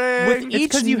 Boring. with It's each,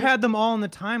 because you had them all in the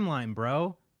timeline,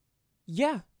 bro.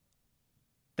 yeah.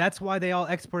 That's why they all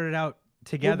exported out Well,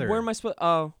 together. where am I supposed?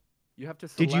 Oh, You have to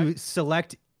Did select. you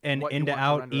select and what you into want to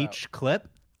out render each clip,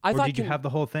 I or thought did you have the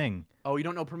whole thing? Oh, you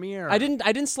don't know Premiere. I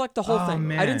didn't select the whole Oh,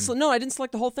 thing. I didn't. man. No, I didn't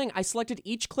select the whole thing. I selected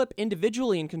each clip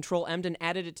individually in Control M and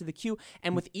added it to the queue.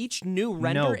 And with each new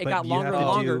render, it but got you longer have and to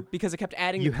longer do- because it kept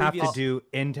adding You the have previous to do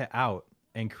into out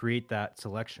and create that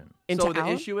selection. into So the out.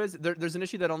 issue is there's an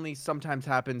issue that only sometimes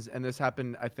happens, and this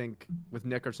happened, I think, with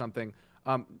Nick or something.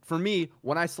 For me,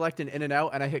 when I select an in and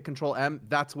out and I hit Control M,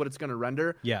 that's what it's going to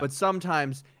render. Yeah. But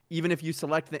sometimes, even if you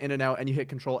select the in and out and you hit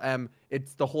Control M,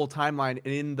 it's the whole timeline.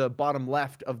 And in the bottom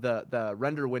left of the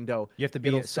render window, You have to be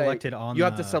it'll say- selected on. You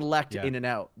have to the- select yeah. in and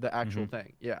out, the actual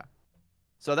thing. Yeah.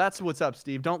 So that's what's up,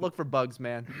 Steve. Don't look for bugs,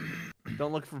 man.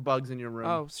 Don't look for bugs in your room.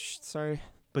 Oh, sorry.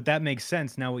 But that makes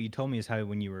sense. Now, what you told me is how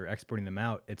when you were exporting them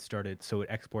out, it started. So it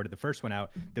exported the first one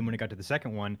out. Then when it got to the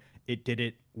second one, it did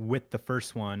it with the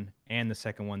first one and the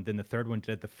second one. Then the third one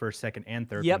did it the first, second, and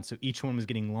third Yep. one. So each one was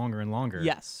getting longer and longer.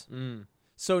 Yes. Mm.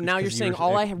 So now you're 'cause you saying were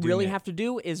all I doing really it. have to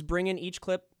do is bring in each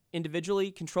clip individually,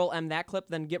 Control M that clip,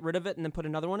 then get rid of it, and then put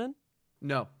another one in?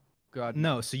 No. God.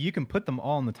 No, so you can put them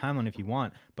all in the timeline if you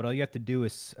want, but all you have to do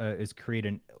is create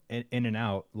an in and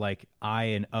out, like I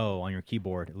and O on your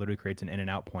keyboard. It literally creates an in and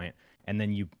out point, and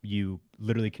then you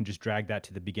literally can just drag that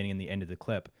to the beginning and the end of the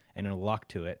clip, and it'll lock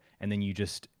to it. And then you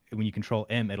just when you Control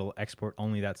M, it'll export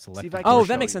only that See selected. if I Oh, can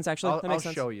that show makes you. sense, actually. I'll, That makes I'll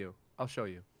sense. show you. I'll show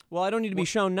you. Well, I don't need to be What-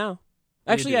 shown now.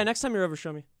 You Actually, yeah, do. next time you're over,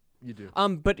 show me. You do.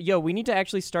 But yo, we need to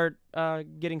actually start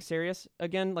getting serious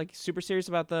again, like super serious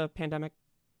about the pandemic.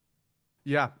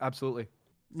 Yeah, absolutely.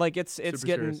 Like it's Super getting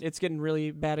serious. it's getting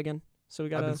really bad again. So we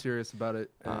I've been gotta. serious about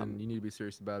it, and um, you need to be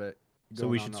serious about it. So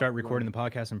we should start recording the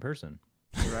podcast in person.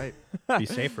 Right, Be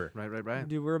safer. right.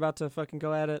 Dude, we're about to fucking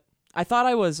go at it. I thought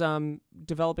I was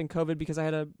developing COVID because I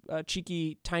had a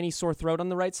cheeky, tiny sore throat on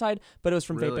the right side, but it was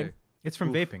from Really? vaping. It's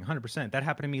from Oof. vaping, 100%. That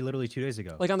happened to me literally 2 days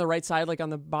ago. Like on the right side, like on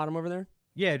the bottom over there.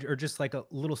 Yeah, or just like a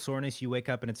little soreness. You wake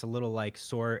up and it's a little like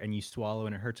sore, and you swallow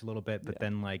and it hurts a little bit, but Yeah.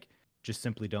 then like just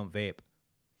simply don't vape,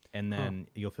 and then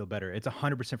you'll feel better. It's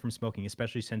 100% from smoking,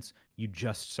 especially since you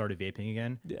just started vaping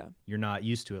again. Yeah. You're not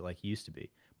used to it like you used to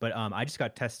be. But I just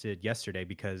got tested yesterday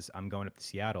because I'm going up to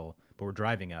Seattle, but we're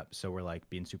driving up, so we're like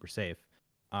being super safe.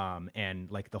 And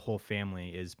like the whole family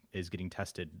is getting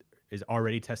tested, is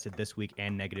already tested this week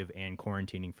and negative, and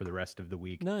quarantining for the rest of the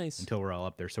week Nice. until we're all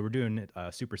up there. So we're doing it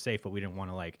super safe, but we didn't want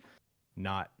to like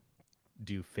not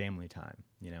do family time.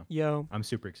 You know, Yo, I'm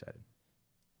super excited.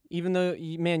 even though,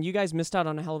 man, you guys missed out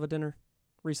on a hell of a dinner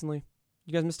recently.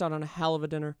 You guys missed out on a hell of a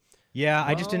dinner. Yeah,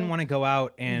 I just didn't Well, want to go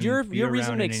out and your be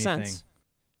reason around makes in anything. sense.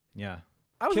 Yeah,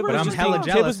 I was Kid but was I'm just hella being-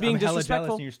 Kid jealous. was being I'm hella jealous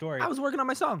disrespectful. in your story. I was working on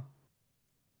my song.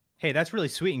 Hey, that's really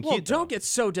sweet and Well, cute. don't though. get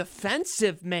so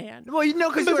defensive, man. Well, you know,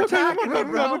 because you were attacking me,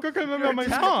 bro. I'm cooking You were my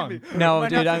attacking song. me. No, Am I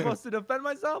dude, not I'm- supposed to defend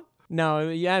myself. No,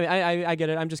 yeah, I get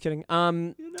it. I'm just kidding.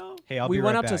 You know. Hey, I'll we be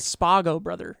went right out back. to Spago,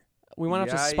 brother. We went out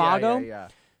to Yeah, Spago. Yeah.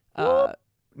 Uh,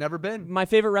 Never been. my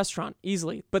favorite restaurant,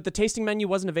 easily. But the tasting menu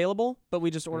wasn't available. But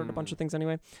we just ordered a bunch of things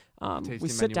anyway. We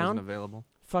sit down. Available.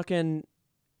 Fucking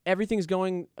everything's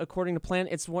going according to plan.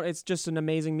 It's just an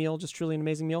amazing meal, just truly an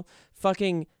amazing meal.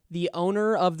 Fucking the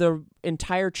owner of the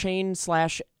entire chain /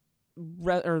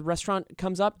 restaurant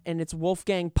comes up, and it's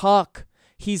Wolfgang Puck.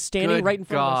 He's standing Good right in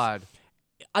front of us.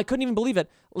 God. I couldn't even believe it.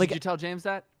 Like, Did you tell James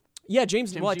that? yeah,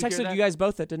 James. James, Well, I did you hear texted that? you guys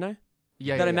both it, didn't I?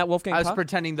 Yeah. That I met Wolfgang I was Puck?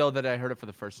 pretending though that I heard it for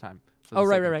the first time. For Oh, the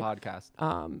right, sake of right, the Podcast.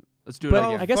 But Let's do it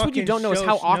again. I guess what you Fucking don't know is show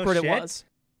how no awkward it shit. was.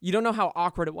 You don't know how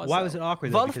awkward it was. Why though. was it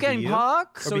awkward? Though? Because of Wolfgang you?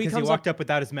 Puck. Or So he because comes he walked up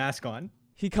without his mask on.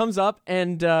 He comes up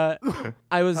and I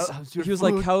was. How's your He was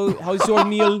like, food? how's your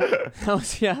meal?" Yeah. How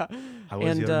was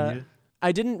And, your meal?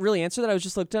 I didn't really answer that. I was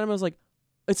just looked at him. I was like,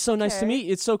 It's so nice to meet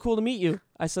you. It's so cool to meet you.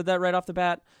 I said that right off the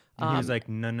bat. And he was like,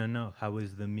 no. How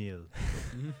was the meal?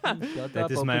 Shut That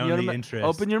up. is my Open your only mou- interest.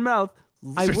 Open your mouth.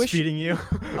 I Starts wish. feeding you.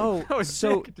 Oh, was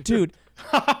so sick, dude,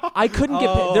 I couldn't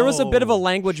get. There was a bit of a Oh.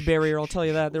 language barrier. I'll tell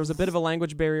you that. There was a bit of a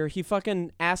language barrier. He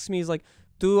fucking asked me. He's like,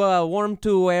 "Too warm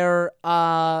to wear?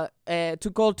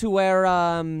 Too cold to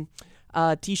wear?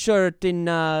 T-shirt in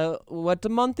what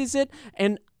month is it?"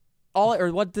 And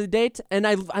what the date? And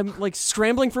I'm like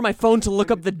scrambling for my phone to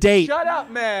look up the date. Shut up,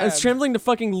 man. I was scrambling to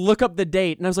fucking look up the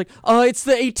date, and I was like, "Oh, it's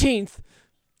the 18th."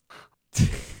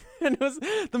 And it was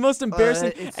the most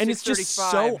embarrassing, it's and it's just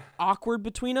 6:35. so awkward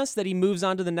between us that he moves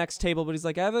on to the next table. But he's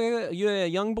like,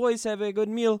 young boys have a good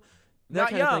meal." That Not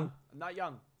kind young. of thing. Not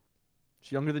young.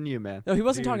 She's younger than you, man. No, he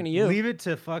wasn't Dude, talking to you. Leave it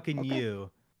to fucking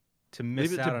you to miss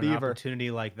Leave it out to on Beaver. an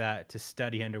opportunity like that to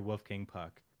study under Wolfgang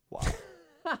Puck. Wow.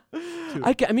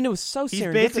 I mean, it was so He's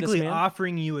serendipitous, basically man.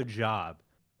 offering you a job.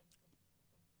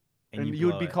 And you you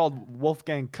would blow be it. called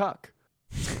Wolfgang Cuck.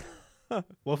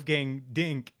 Wolfgang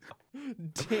Dink.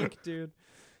 Dink, dude.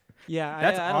 Yeah,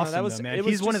 That's I don't awesome, know. That was though, man. it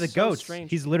was He's one of the just so goats. strange.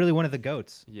 He's literally one of the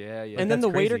goats. Yeah, yeah. And then the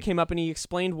That's waiter crazy. came up and he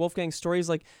explained Wolfgang's stories,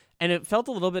 like, and it felt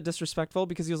a little bit disrespectful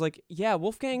because he was like, "Yeah,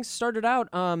 Wolfgang started out.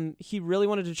 He really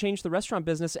wanted to change the restaurant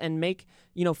business and make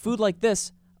food like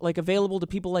this like available to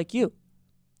people like you."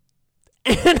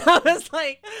 And I was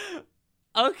like,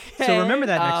 "Okay." So remember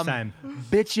that next time.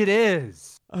 Bitch, it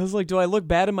is. I was like, "Do I look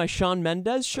bad in my Shawn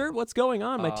Mendes shirt? What's going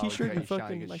on? My Oh, T-shirt okay, and Shawn-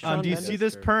 fucking you my get Shawn Do you Mendes." see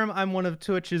this Sure. perm? I'm one of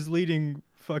Twitch's leading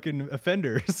fucking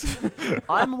offenders.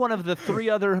 I'm one of the 3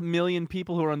 other million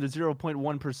people who are on the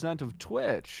 0.1% of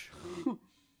Twitch.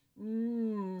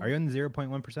 Are you on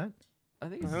 0.1%? I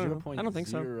think it's I don't know. I don't think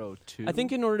so. 0.02. I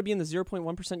think in order to be in the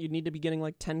 0.1%, you'd need to be getting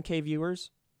like 10K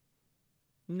viewers.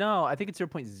 No, I think it's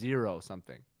 0.0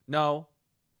 something. No.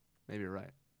 Maybe you're right.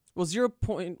 Well,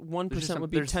 0.1% some- would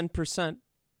be there's- 10%,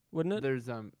 wouldn't it? There's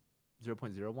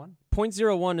 0.01?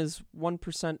 0.01 is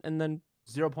 1%, and then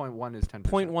 0.1 is 10%.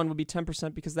 0.1 would be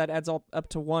 10% because that adds all up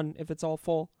to 1 if it's all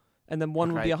full, and then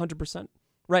 1 would be Okay. 100%.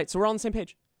 Right, so we're all on the same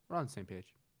page. We're on the same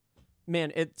page.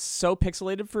 Man, it's so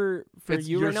pixelated for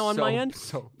you You're right now on my so- end.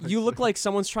 so You look pixelated. like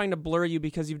someone's trying to blur you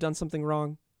because you've done something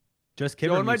wrong. Just Kib.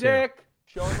 Showing my too. dick.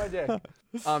 Showing my dick.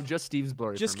 Just Steve's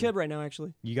blurry. Just for me. Kib right now,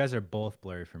 actually. You guys are both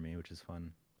blurry for me, which is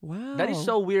fun. Wow. That is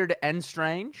so weird and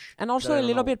strange. And that also I a don't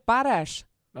little know. bit badass.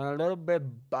 A little bit.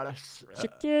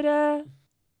 Shakira.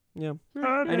 Yeah.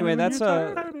 Anyway, that's what's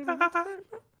new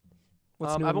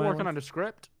I've in been my working life? on a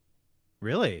script.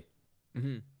 Really?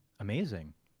 Mm-hmm.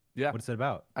 Amazing. Yeah. What's it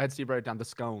about? I had Steve write it down. The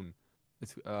Scone.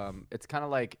 It's kind of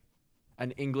like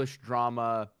an English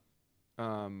drama,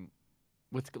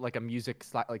 with like a music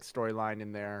like storyline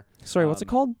in there. Sorry, what's it um,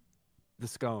 called? The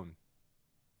Scone.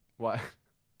 What?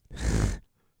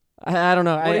 I don't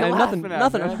know. What are you I'm nothing. laughing at,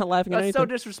 Nothing. man? I'm not laughing at That's so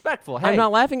anything. disrespectful. Hey, I'm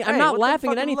not laughing. I'm hey, not what the laughing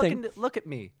at fucking anything. Look at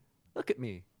me. Look at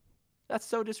me. That's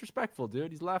so disrespectful,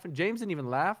 dude. He's laughing. James didn't even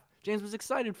laugh. James was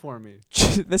excited for me.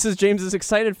 This is James's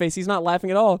excited face. He's not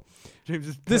laughing at all. James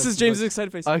is. This pissed. is He's James's like,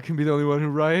 excited face. I can be the only one who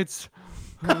writes.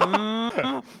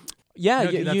 Yeah,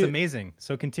 No, dude, that's you, amazing.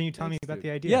 So continue telling me Thanks, about dude.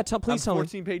 the idea. yeah. Please I'm tell me.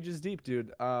 14 pages deep,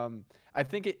 dude. I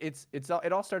think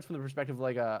it all starts from the perspective of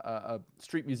like a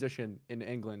street musician in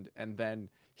England, and then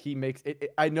he makes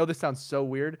it. I know this sounds so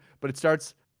weird, but it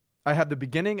starts. I have the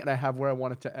beginning and I have where I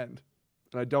want it to end,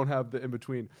 and I don't have the in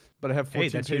between. But I have 14 Hey,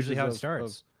 that's pages usually how it of-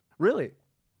 starts. Really?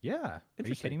 Yeah. Are you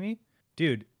Interesting. kidding me?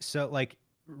 Dude, so like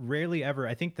rarely ever,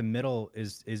 I think the middle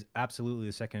is absolutely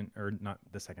the second, or not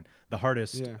the second, the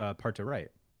hardest Yeah. part to write.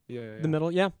 Yeah. The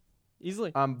middle, yeah,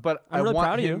 easily. But I'm I really want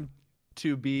proud of you. him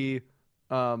to be,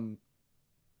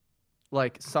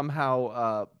 like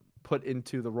somehow put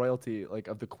into the royalty like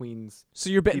of the Queen's. So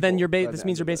you're then people you're by this the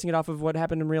means end you're of it. basing it off of what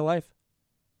happened in real life,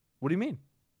 What do you mean?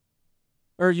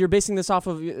 or you're basing this off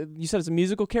of you said it's a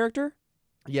musical character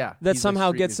Yeah. that he's a somehow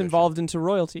street gets musician. involved into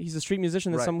royalty. He's a street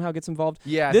musician that Right. somehow gets involved.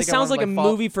 Yeah. I This think I sounds want like a him to,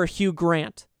 like, movie for Hugh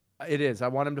Grant. It is. I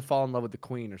want him to fall in love with the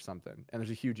Queen or something, and there's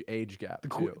a huge age gap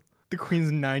too. The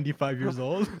queen's 95 years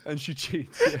old, And she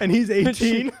cheats. and he's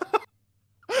 18.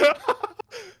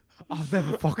 I've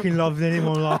never fucking loved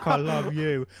anyone like I love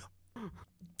you.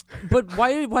 But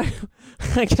why? I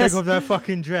Take guess off that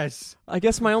fucking dress. I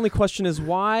guess my only question is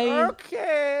why?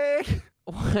 Okay.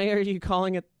 Why are you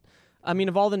calling it? I mean,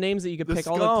 of all the names that you could The pick,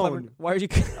 all the clever. Scone. Why are you?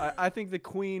 I think the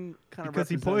Queen kind of Because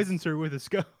he poisons her with a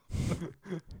skull.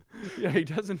 Yeah, he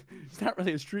doesn't. He's not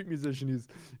really a street musician.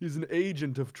 He's an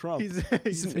agent of Trump. He's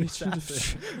He's an an agent of-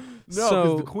 assassin. No, because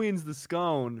So- the Queen's the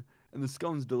scone, and the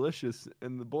scone's delicious,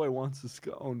 and the boy wants the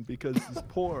scone because he's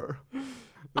poor,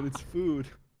 and it's food.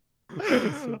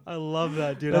 I love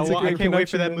that, dude. That's a I great can't wait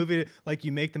for connection, that man. movie. Like,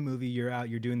 you make the movie, you're out,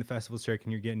 you're doing the festival circuit,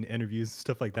 and you're getting interviews and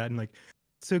stuff like that. And like,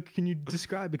 so can you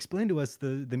explain to us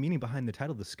the meaning behind the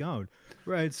title, The Scone?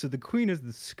 Right. So the queen is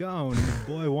the scone, and the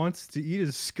boy wants to eat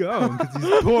his scone because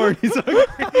he's bored. He's hungry.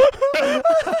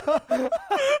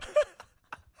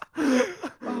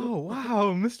 Oh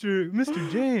wow, Mr.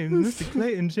 James, Mr.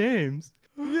 Clayton James.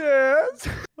 Yes.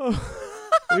 Are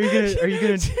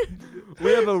you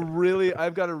gonna?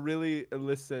 I've got a really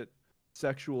illicit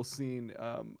sexual scene.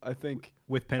 I think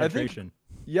With penetration.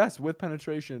 yes, with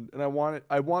penetration, and I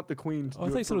want the queen to Oh, I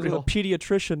do thought you it said for it was real. like a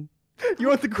pediatrician. You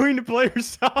want the queen to play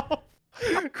herself?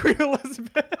 Queen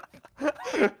Elizabeth.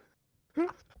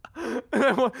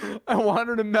 And I want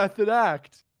her to method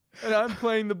act, and I'm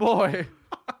playing the boy.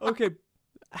 Okay.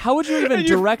 How would you even And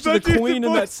you're direct the about to use the queen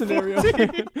in that voice scenario?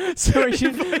 14. So are You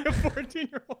you? play a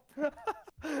 14-year-old.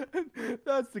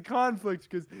 That's the conflict,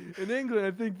 because in England,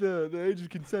 I think the age of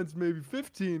consent's maybe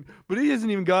 15, but he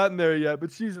hasn't even gotten there yet.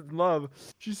 But she's in love.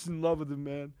 She's in love with him,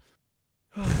 man.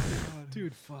 Oh, God.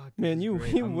 Dude, fuck. Man, this is you-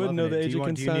 great. you I'm would know loving the it. age of Do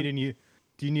consent. you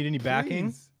need any backing?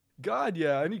 Please. God,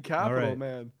 yeah, I need capital, right.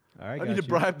 man. All right, I need to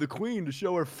bribe the queen to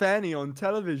show her fanny on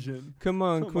television. Come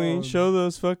on, Come queen. on. Show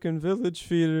those fucking village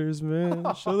feeders, man.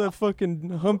 Show that fucking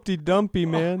Humpty Dumpy,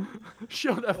 man.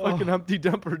 Show that fucking Humpty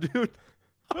Dumper, dude.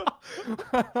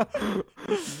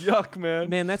 Yuck, man.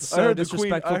 Man, that's I so heard the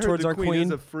disrespectful I heard towards the our queen. queen.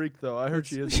 Is a freak, though. I heard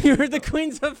she is. You heard the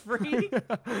queen's a freak?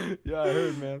 Yeah, I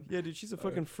heard, man. Yeah, dude, she's a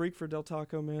fucking freak for Del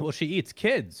Taco, man. Well, she eats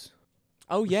kids.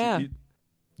 Oh, yeah.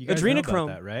 You guys know Adrenochrome. about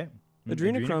that, right?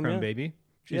 Adrenochrome, yeah. baby.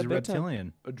 She's Yeah, a big time.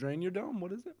 reptilian. A drain your dome?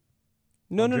 What is it?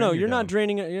 No, I'll no, drain no. your You're not dome.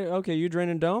 draining it. Okay, you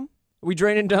draining dome? We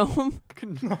draining dome?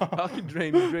 I can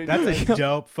drain. That's your a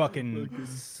dope fucking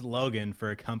slogan for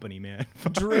a company, man.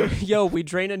 Yo, we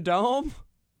draining dome?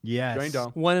 Yes. drain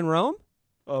dome. When in Rome?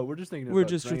 Oh, we're just thinking. We're about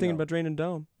just drain thinking dome. about draining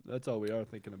dome. That's all we are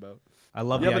thinking about. I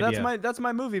love Yeah, the but idea. that's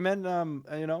my movie, man.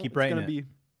 You know, Keep it's writing gonna it.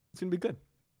 it's gonna be good.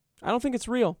 I don't think it's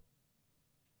real.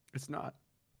 It's not.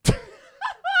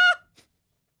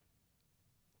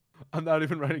 I'm not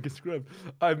even writing a script.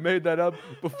 I made that up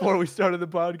before we started the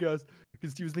podcast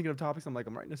because he was thinking of topics. I'm like,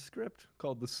 I'm writing a script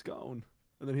called The Scone.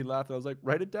 And then he laughed. I was like,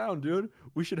 write it down, dude.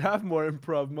 We should have more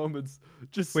improv moments.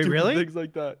 Just Wait, stupid really? things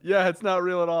like that. Yeah, it's not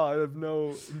real at all. I have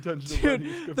no intention of writing a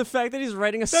Dude, script. the fact that he's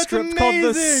writing a That's script called The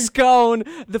amazing! Scone,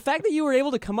 the fact that you were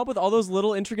able to come up with all those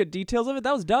little intricate details of it,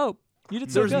 that was dope. You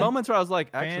did so There's good. moments where I was like,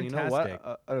 actually, you know Fantastic.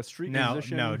 what? A street No,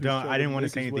 musician. no, who's don't. trying I didn't want to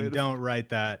make say his way anything. to- Don't write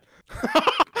that.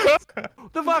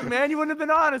 The fuck, man? You wouldn't have been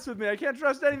honest with me. I can't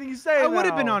trust anything you say. I would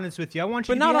have been now. honest with you. I want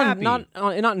you But to not be on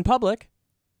happy. not in public.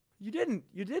 You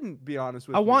didn't be honest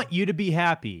with I me. want you to be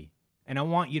happy, and I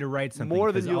want you to write something.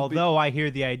 More than 'cause you'll be- although I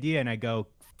hear the idea and I go,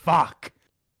 "Fuck,"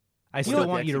 I still like the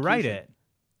want you to write execution.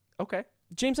 it. Okay.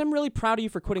 James, I'm really proud of you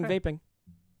for quitting Okay. vaping.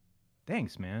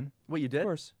 Thanks, man. What you Of did?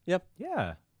 course. Yep.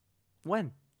 Yeah.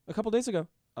 When? A couple days ago.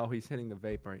 Oh, he's hitting the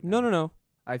vape right No, now. no, no.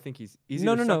 I think he's No,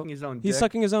 either no, no. sucking his own He's dick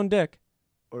sucking his own dick.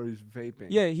 or he's vaping.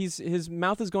 Yeah, his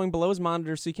mouth is going below his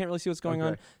monitor, so you can't really see what's going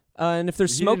on. Okay. And if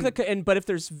there's He smoke didn't- but if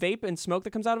there's vape and smoke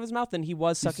that comes out of his mouth, then he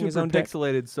was He's sucking his super own dick.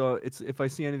 pixelated, so if I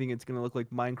see anything, it's gonna look like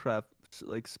Minecraft,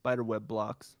 like spider web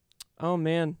blocks. Oh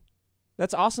man,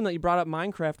 that's awesome that you brought up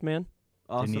Minecraft, man.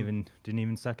 Awesome. Didn't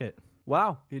even suck it.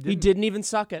 Wow. He He didn't even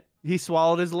suck it. He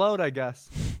swallowed his load, I guess.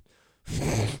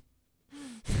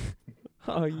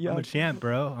 Oh I'm a yeah. champ,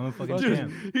 bro. I'm a fucking Dude,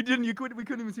 champ. he didn't. We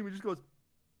couldn't even see him. He just goes.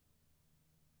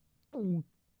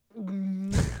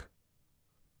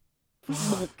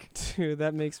 Fuck. Dude,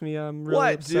 that makes me really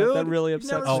What, upset. dude? That really You've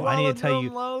never upsets Oh, I need to swallowed tell your you-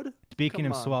 own load? Speaking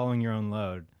Come of on. swallowing your own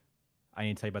load, I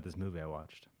need to tell you about this movie I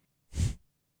watched.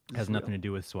 It has It's nothing real. to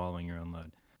do with swallowing your own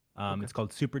load. Okay. It's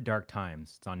called Super Dark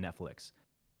Times. It's on Netflix.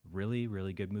 Really,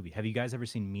 really good movie. Have you guys ever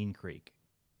seen Mean Creek?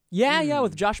 Yeah,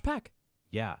 with Josh Peck.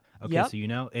 Yeah. Okay, Yep. so you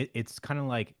know, it's kind of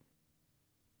like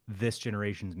this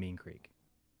generation's Mean Creek.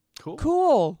 Cool.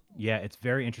 Cool. Yeah, it's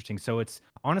very interesting. So it's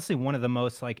honestly one of the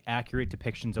most like accurate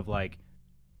depictions of like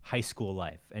high school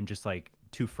life and just like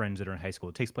two friends that are in high school.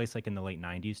 It takes place like in the late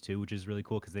 90s too, which is really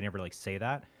cool because they never like say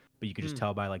that, but you can just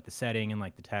tell by like the setting and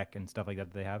like the tech and stuff like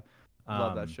that they have.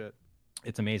 Love that shit.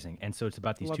 It's amazing. And so it's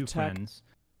about these Love two tech. friends,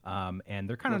 and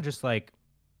they're kind of Love- just like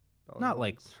not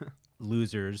like Belly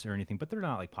losers or anything, but they're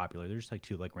not like popular. They're just like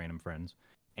two like random friends,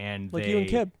 and Like they you and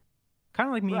Kib. kind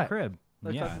of like me Right. and Crib.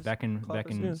 Like yeah, Clapper's- back in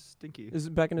Clapper's Yeah. Stinky. Is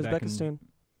back in back in- Uzbekistan.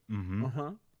 hmm Uh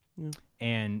huh.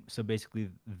 And so basically,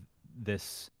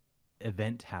 this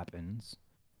event happens.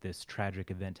 This tragic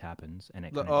event happens, and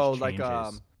it kind of just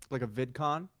changes. Like a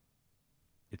VidCon.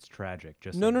 It's tragic.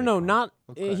 Just No, like no, no, VidCon. not.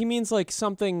 Okay. He means like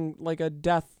something like a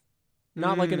death,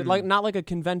 not like a Mm. not like a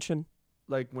convention.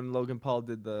 Like when Logan Paul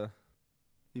did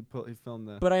he filmed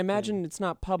the. But I imagine it's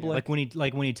not public. Like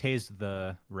when he tased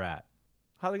the rat.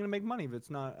 How are they gonna make money if it's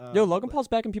not? Yo, Logan public? Paul's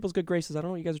back in people's good graces. I don't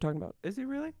know what you guys are talking about. Is he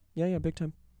really? Yeah, big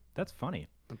time. That's funny.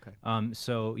 Okay.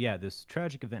 So yeah, this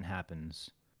tragic event happens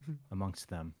amongst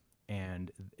them,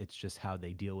 and it's just how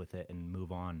they deal with it and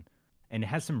move on. And it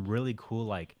has some really cool,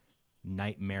 like,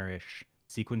 nightmarish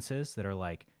sequences that are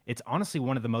like, it's honestly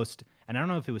one of the most, and I don't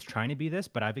know if it was trying to be this,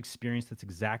 but I've experienced this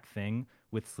exact thing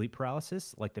with sleep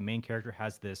paralysis. Like, the main character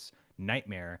has this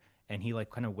nightmare, and he, like,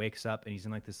 kind of wakes up, and he's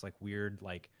in, like, this, like, weird,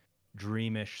 like,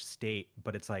 dreamish state,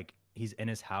 but it's like he's in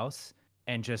his house,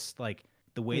 and just, like,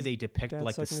 the way His they depict, dad's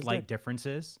like, the sucking his slight dick.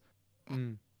 differences,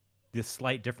 Mm. the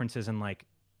slight differences in, like,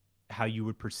 how you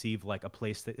would perceive, like, a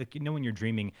place that, like, when you're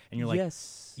dreaming and you're like,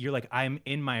 yes. you're like, I'm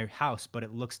in my house, but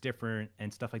it looks different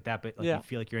and stuff like that. But like, Yeah. you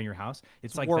feel like you're in your house.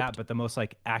 It's It's like warped. that, but the most,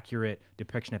 like, accurate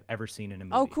depiction I've ever seen in a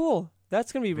movie. Oh, cool.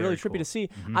 That's gonna be really Very trippy to cool. see.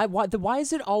 Mhm. Why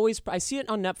is it always? I see it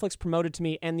on Netflix promoted to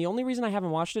me, and the only reason I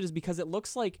haven't watched it is because it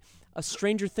looks like a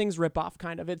Stranger Things ripoff,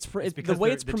 kind of. It's the because way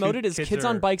they're- it's the two promoted is kids Kids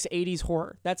on are- Bikes 80s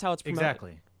horror. That's how it's promoted.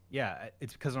 Exactly. Yeah,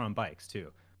 it's because they're on bikes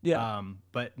too. Yeah.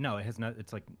 But no, it has not.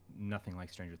 It's like nothing like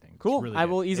Stranger Things. It's Cool. really I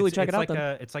good. will easily It's- check it it's out like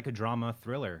then. It's like a drama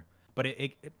thriller, but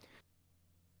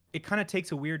it kind of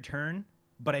takes a weird turn.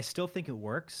 But I still think it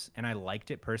works, and I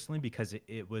liked it personally because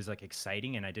it was, like,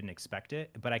 exciting, and I didn't expect it.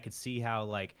 But I could see how,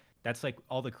 like, that's, like,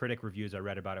 all the critic reviews I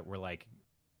read about it were, like,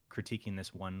 critiquing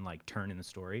this one, like, turn in the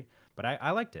story. But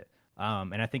I liked it.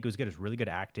 And I think it was good. It was really good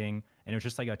acting, and it was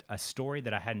just like a story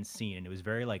that I hadn't seen, and it was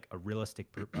very, like, a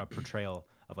realistic portrayal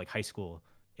of, like, high school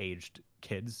aged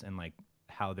kids and, like,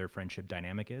 how their friendship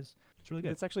dynamic is. It's really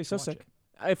good. It's actually so Watch sick.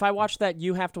 it. If I watch that,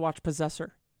 you have to watch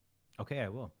Possessor. Okay, I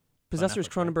will. Possessor's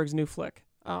Netflix, right? Cronenberg's new flick.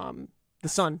 The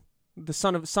son of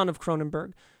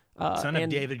Cronenberg. Son of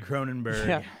and- David Cronenberg.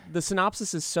 Yeah, the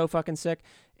synopsis is so fucking sick.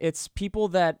 It's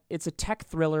it's a tech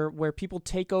thriller where people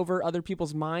take over other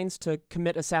people's minds to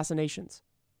commit assassinations,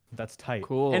 That's tight.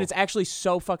 Cool. and it's actually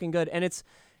so fucking good. And it's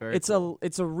Very cool.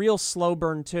 a real slow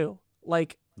burn too.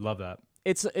 Like Love that.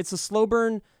 it's a slow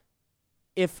burn.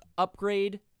 If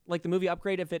Upgrade, like the movie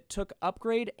Upgrade, if it took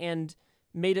Upgrade and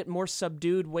made it more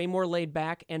subdued, way more laid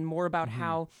back, and more about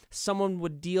how someone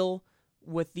would deal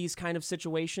with these kind of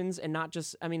situations, and not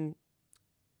just, I mean,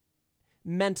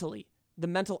 mentally, the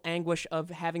mental anguish of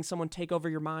having someone take over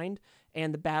your mind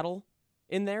and the battle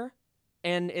in there.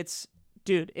 And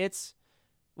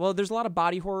well, there's a lot of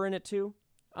body horror in it too.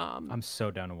 I'm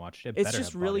so down to watch it. It's Better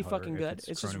just have really body horror fucking if good.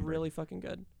 It's just Cronenberg. really fucking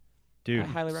good. Dude, I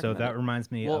highly so recommend that it.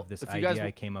 reminds me Well, of this if you guys idea I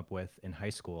w- came up with in high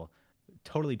school.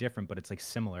 Totally different, but it's, like,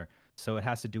 similar. So it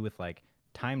has to do with, like,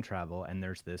 time travel, and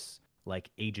there's this, like,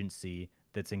 agency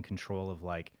that's in control of,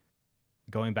 like,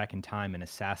 going back in time and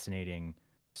assassinating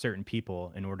certain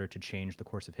people in order to change the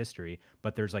course of history.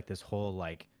 But there's, like, this whole,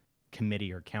 like,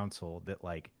 committee or council that,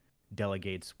 like,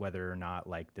 delegates whether or not,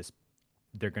 like,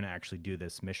 they're going to actually do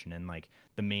this mission. And, like,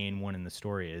 the main one in the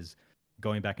story is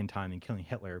going back in time and killing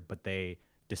Hitler, but they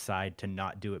decide to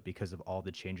not do it because of all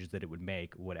the changes that it would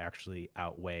make would actually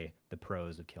outweigh the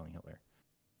pros of killing Hitler.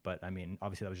 But I mean,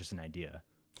 obviously that was just an idea.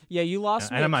 Yeah, you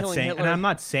lost me And at I'm not killing saying Hitler. and I'm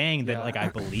not saying that Yeah. like I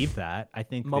believe that. I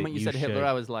think The moment that you said Hitler, should-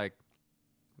 I was like,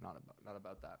 not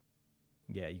about that.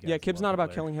 yeah, you Yeah, guys Kib's love not about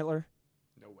Hitler. killing Hitler.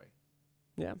 No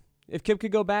way. If Kib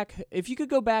could go back, if you could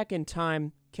go back in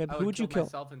time, Kib, I who would you kill?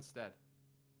 Myself instead.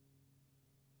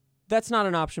 That's not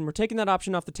an option. We're taking that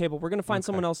option off the table. We're gonna find Okay.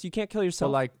 someone else. You can't kill So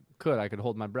yourself. I could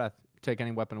hold my breath, take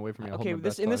any weapon away from me. I'll Okay, hold my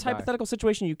breath in till this I die. hypothetical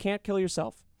situation, you can't kill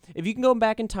yourself. If you can go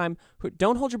back in time,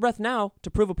 don't hold your breath now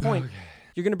to prove a point. Okay.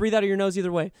 You're gonna breathe out of your nose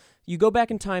either way. You go back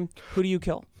in time. Who do you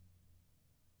kill?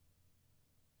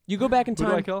 You go back in Who do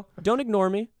I time. kill? Don't ignore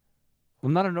me.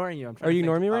 I'm not ignoring you. I'm trying Are to you think,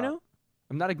 ignoring me right now?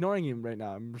 I'm not ignoring you right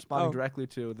now. I'm responding Oh. directly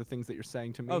to the things that you're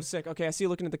saying to me. Oh, sick. Okay, I see you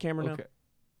looking at the camera now. Okay.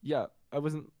 Yeah, I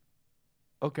wasn't.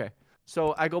 Okay.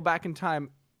 So I go back in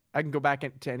time. I can go back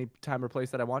to any time or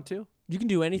place that I want to, You can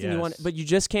do anything you want, Yes. but you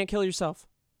just can't kill yourself.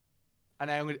 and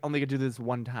I only get to do this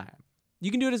one time. You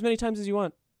can do it as many times as you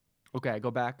want. Okay, I go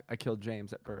back. I killed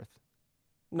James at birth.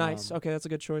 Nice. Okay, that's a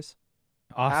good choice.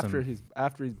 Awesome.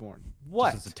 After he's born. Just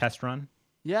What? as a test run.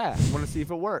 Yeah, want to see if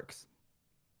it works.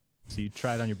 So you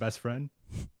tried on your best friend?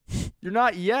 You're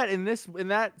not yet in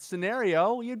that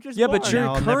scenario. You just Yeah, but born. your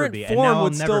Now I'll never current be. form And now I'll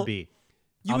would never still- be.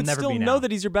 You I'll would never still be know now. that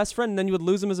he's your best friend, and then you would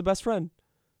lose him as a best friend.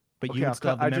 But Okay, you I'll would still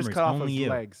have the I memories. just cut off Only his you.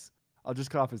 legs. I'll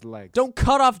just cut off his legs. Don't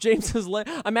cut off James's leg.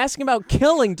 I'm asking about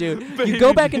killing, dude. You Baby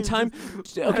go back in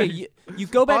James's time. Okay, you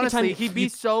go back Honestly, in time.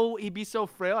 he'd be so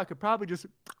frail. I could probably just.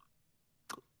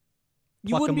 You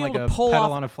pluck wouldn't him be like able a to pull petal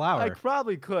off. on a flower. I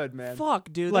probably could, man.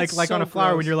 Fuck, dude. like that's on so a flower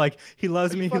when gross. you're like, he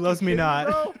loves me, he fucking loves me kidding not.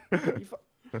 bro?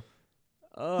 You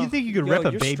Ugh. You think you could Yo, rip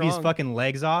a you're baby's strong. fucking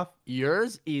legs off?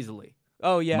 Yours easily.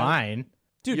 Oh yeah, Mine.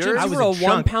 dude. Yours- James, I you was were a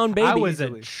chunk. 1 pound baby. I was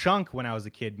Easily. a chunk when I was a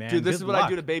kid, man. Dude, this Good is what I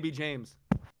do luck. to baby James.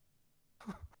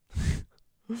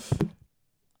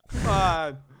 Come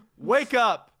on. Wake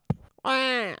up.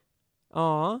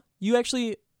 Aw, you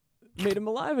actually made him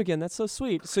alive again. That's so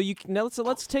sweet. So now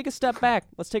let's take a step back.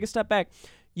 Let's take a step back.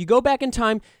 You go back in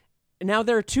time. And now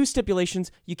there are two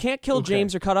stipulations. You can't kill Okay.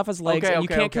 James or cut off his legs, Okay, and you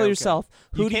okay, can't okay, kill okay. yourself.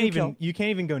 Who You do can't you even kill? you can't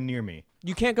even go near me.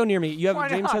 You can't go near me. You have Why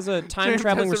James not? has a time James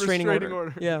traveling has a restraining restraining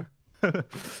order. order. Yeah.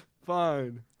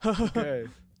 Fine. Okay.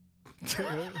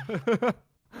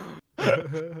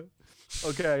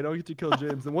 Okay, I don't get to kill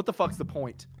James. Then what the fuck's the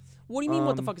point? What do you mean?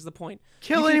 What the Um, fuck is the point?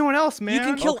 Kill You can- anyone else, man. You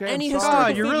can kill Okay, I'm any sorry. historical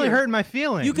God, you're really figure. hurting my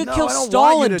feelings. You could No, kill I don't want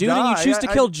Stalin, you to dude, and you die. choose to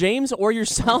I- kill James or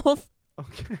yourself.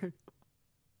 Okay.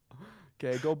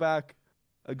 Okay, go back.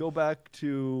 I go back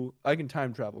to. I can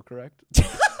time travel, correct?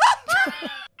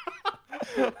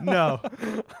 No.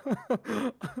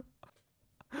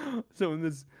 So in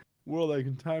this world, I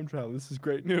can time travel. This is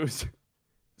great news.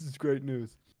 This is great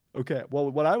news. Okay. Well,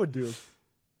 what I would do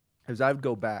is I would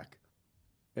go back,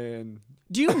 and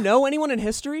Do you know anyone in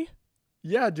history?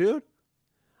 yeah, dude.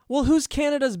 Well, who's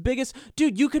Canada's biggest?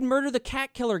 Dude, you could murder the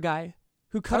cat killer guy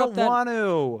who I cut don't up that. want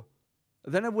to.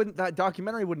 Then it wouldn't. That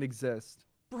documentary wouldn't exist.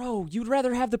 Bro, you'd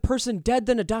rather have the person dead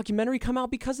than a documentary come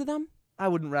out because of them? I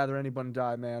wouldn't rather anyone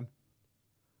die, man.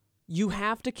 You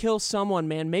have to kill someone,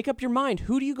 man. Make up your mind.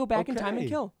 Who do you go back in time and Okay.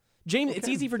 kill? James, it's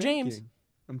Okay, easy I'm for James. thinking.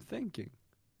 I'm thinking.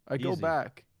 I go Easy.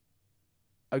 back.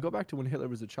 I go back to when Hitler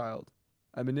was a child.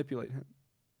 I manipulate him.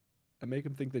 I make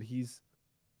him think that he's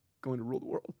going to rule the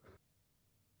world.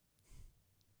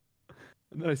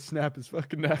 And then I snap his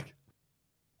fucking neck.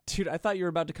 Dude, I thought you were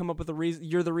about to come up with a reason.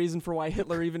 You're the reason for why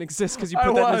Hitler even exists because you I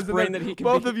put that in was, his and brain then that he can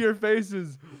both be. of your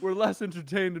faces were less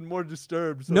entertained and more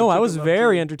disturbed. So No, it I took was enough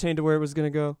very to- entertained to where it was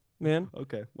going to go, man.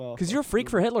 Okay, well. Because you're a fuck, freak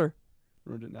for ruined- Hitler.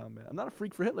 Ruined it now, man. I'm not a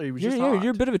freak for Hitler. He was You're, just you're, hot.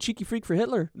 you're a bit of a cheeky freak for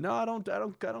Hitler. No, I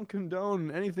don't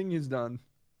condone anything he's done.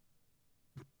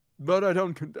 But I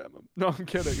don't condemn him. No, I'm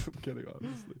kidding. I'm kidding,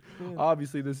 obviously. Yeah.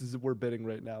 Obviously, we're bidding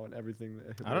right now and everything.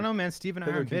 That I don't know, man. Steve and I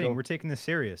Hitler aren't can bidding. go- We're taking this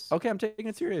serious. Okay, I'm taking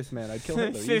it serious, man. I'd kill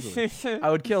Hitler easily. I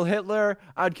would kill Hitler.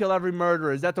 I'd kill every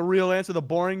murderer. Is that the real answer? The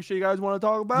boring shit you guys want to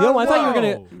talk about? Yo, I thought you were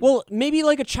gonna. Whoa. Well, maybe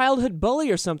like a childhood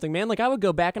bully or something, man. Like I would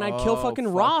go back and I'd kill Oh, fucking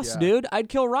fuck Ross, yeah. dude. I'd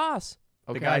kill Ross.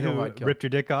 The Okay, guy I know who I'd kill. ripped your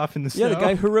dick off in the snow. Yeah, the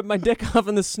guy who ripped my dick off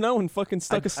in the snow and fucking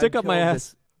stuck a stick I'd up my kill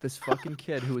ass. This fucking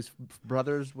kid who was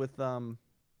brothers with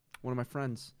one of my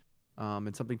friends,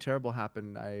 and something terrible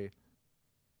happened. I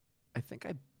think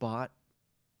I bought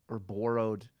or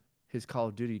borrowed his Call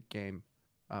of Duty game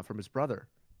from his brother,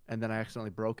 and then I accidentally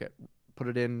broke it. Put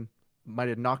it in, might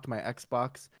have knocked my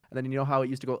Xbox, and then you know how it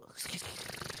used to go.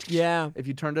 Yeah. If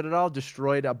you turned it at all,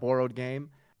 destroyed a borrowed game.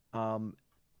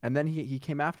 And then he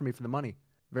came after me for the money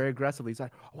very aggressively. He's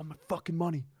like, I want my fucking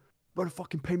money. You better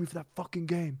fucking pay me for that fucking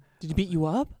game. Did he beat you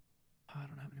up? I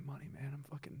don't have any money, man. I'm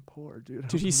fucking poor, dude.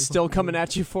 Dude, he's still coming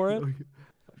at you for it.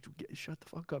 Shut the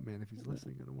fuck up, man. If he's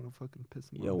listening, I don't want to fucking piss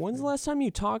him off. Yo, when's the man. last time you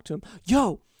talked to him?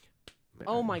 Yo, Ba-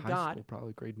 oh in my high God. School,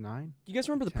 probably grade 9. you guys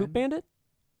remember the 10? Poop Bandit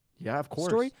Yeah, of course.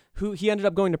 story? Who he ended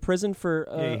up going to prison for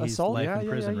Yeah, he's assault? life Yeah, in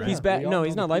yeah, prison, yeah, right? He's yeah. back. We all No, know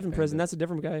he's the not life Poop in prison. Bandit. That's a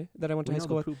different guy that I went to We high know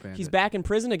school the with. Poop He's Bandit. back in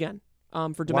prison again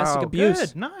for domestic Wow, abuse.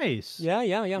 Good, nice. Yeah,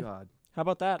 yeah, yeah. God. How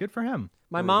about that? Good for him.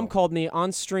 My mom Brutal. called me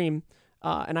on stream,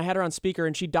 and I had her on speaker,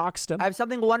 and she doxed him. I have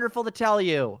something wonderful to tell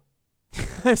you.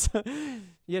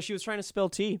 Yeah, she was trying to spill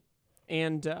tea,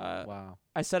 and Wow.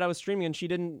 I said I was streaming, and she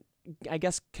didn't, I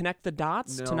guess, connect the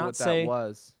dots Know to not what say. that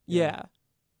was. Yeah.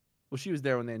 Well, she was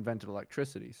there when they invented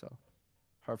electricity, so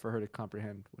hard for her to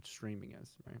comprehend what streaming is,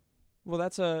 right? Well,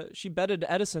 that's she betted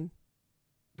Edison.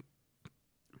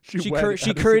 She wedded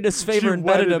she Edison. curried his favor She and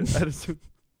betted wedded him. Edison.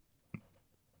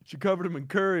 She covered him in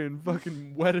curry and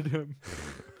fucking wedded him.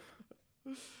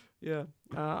 Yeah.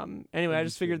 Anyway, I I'm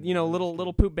just just figured, kidding, you know, I'm just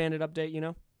little kidding. poop bandit update, you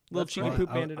know, little That's cheeky fine.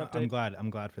 poop bandit I'm update. I'm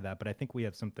glad for that, but I think we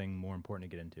have something more important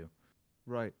to get into.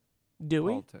 Right. Do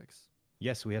we? Politics.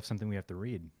 Yes, we have something we have to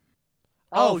read.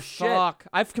 Oh, shit. fuck!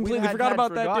 I've completely forgot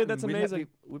about that, dude. That's We'd amazing.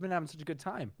 we've been having such a good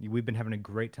time. We've been having a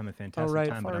great time, a fantastic right.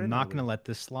 time, but Far I'm not into going to it. let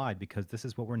this slide because this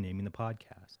is what we're naming the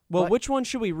podcast. Well, But- which one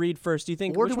should we read first? Do you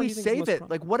think? Or which do one we do you think is the save most it? prom-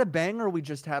 Like, what a banger we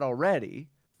just had already.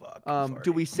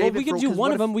 Do we well, save we it could for, do 'cause one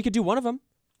what of if- them. We could do one of them.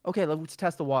 Okay, let's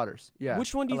test the waters. Yeah.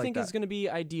 Which one do I you like think is that. going to be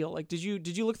ideal? Like, did you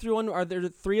look through one? Are there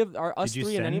are us Did you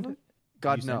three in any of send? them?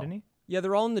 God, Did you send no. any? Yeah,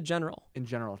 they're all in the general. In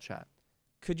general chat.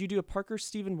 Could you do a Parker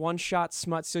Steven one-shot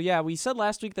smut? So yeah, we said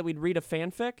last week that we'd read a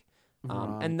fanfic.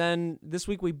 And then this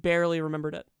week we barely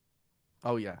remembered it.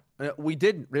 Oh yeah, we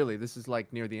didn't really. This is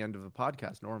like near the end of the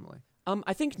podcast normally.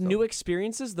 I think New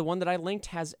Experiences, the one that I linked,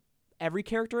 has every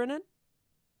character in it,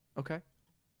 Okay,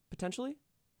 potentially.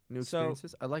 new So-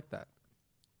 experiences. I like that.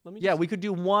 Let me Yeah, just- we could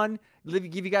do one.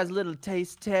 Give you guys a little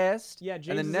taste test. Yeah,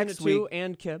 James and then is next in it too, week,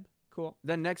 and Kib. Cool.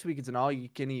 then next week it's an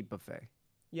all-you-can-eat buffet.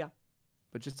 Yeah.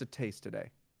 But just a taste today.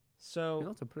 So, You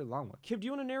know, it's a pretty long one. Kib, do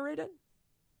you want to narrate it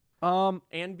and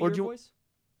be Or your do you- voice?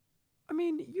 I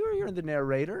mean, you're the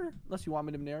narrator, unless you want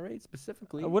me to narrate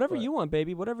specifically. Whatever but you want,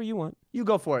 baby. Whatever you want. You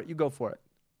go for it. You go for it.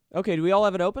 Okay, do we all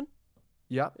have it open?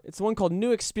 Yep. It's the one called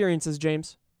New Experiences,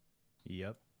 James.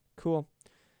 Yep. Cool.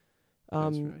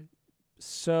 That's right.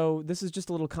 So this is just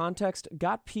a little context.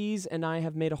 Got Peas and I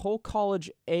have made a whole college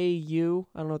AU.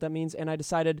 I don't know what that means. And I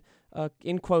decided,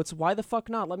 in quotes, why the fuck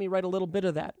not? Let me write a little bit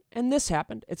of that. And this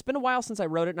happened. It's been a while since I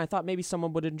wrote it, and I thought maybe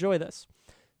someone would enjoy this.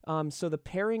 So the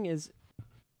pairing is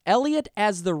Elliot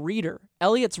as the reader.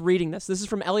 Elliot's reading this. This is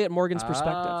from Elliot Morgan's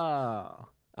perspective. Oh.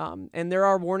 And there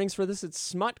are warnings for this. It's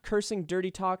smut, cursing,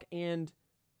 dirty talk, and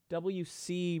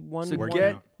WC11 So We're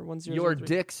get or 1003. your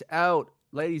dicks out,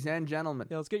 ladies and gentlemen.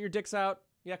 Yeah, let's get your dicks out.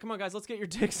 Yeah, come on, guys. Let's get your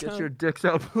dicks Get out. your dicks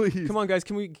out, please. Come on, guys.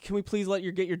 Can we please get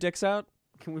your dicks out?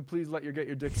 Can we please let you get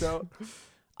your dicks out?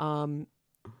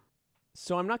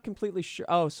 So I'm not completely sure.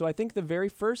 Oh, so I think the very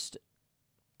first.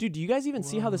 Dude, do you guys even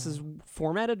see how this is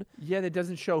formatted? Yeah, that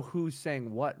doesn't show who's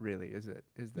saying what, really, is it?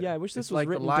 Is there? Yeah, I wish this It's was like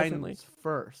written the lines differently.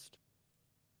 first.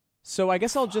 So I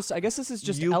guess this is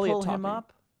just you Elliot pull talking. him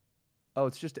up. Oh,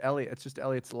 it's just Elliot. It's just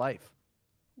Elliot's life.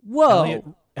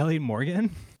 Whoa. Elliot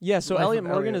Morgan? Yeah, so Life of Elliot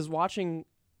Morgan Elliot. is watching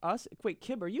us. Wait,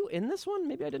 Kib, are you in this one?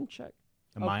 Maybe I didn't check.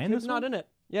 Am I in Kib's this not one? in it.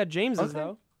 Yeah, James is Okay.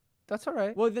 though. That's all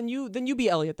right. Well, then you be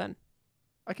Elliot then.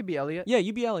 I could be Elliot. Yeah,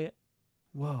 you be Elliot.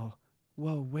 Whoa,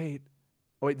 wait.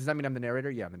 Oh, wait, does that mean I'm the narrator?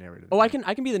 Yeah, I'm the narrator. Oh, I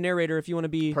can be the narrator if you want to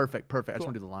be. Perfect. I just Cool.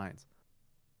 want to do the lines.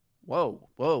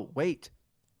 Whoa, wait.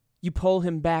 You pull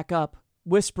him back up,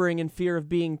 whispering in fear of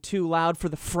being too loud for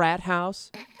the frat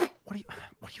house. What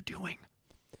are you doing?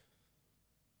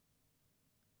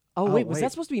 Oh, Oh, wait, was that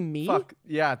wait. supposed to be me? Fuck.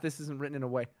 Yeah, this isn't written in a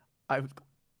way. Okay.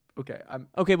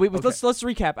 Okay, wait, Okay. let's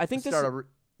recap. I think start over.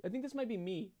 I think this might be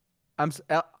me.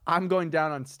 I'm going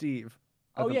down on Steve.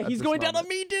 Oh yeah, he's going down on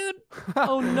me, dude.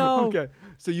 Oh, Oh no. Okay,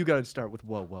 so you got to start with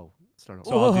whoa. Start over.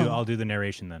 So Whoa. I'll do the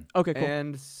narration then. Okay, cool.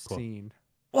 And Cool. scene.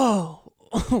 Whoa,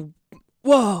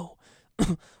 whoa,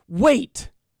 wait.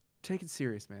 Take it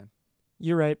serious, man.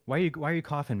 You're right. Why are you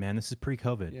coughing, man? This is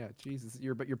pre-COVID. Yeah, Jesus,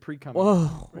 you're pre-coming.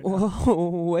 Whoa, right now. whoa,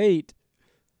 wait.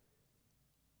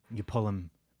 You pull him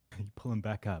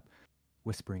back up,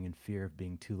 whispering in fear of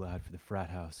being too loud for the frat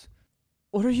house.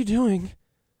 What are you doing,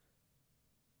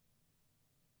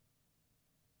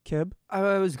 Kib?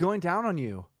 I was going down on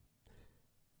you.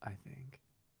 I think.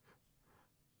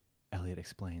 Elliot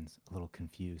explains, a little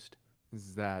confused.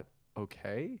 Is that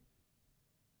okay?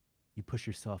 You push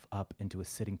yourself up into a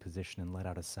sitting position and let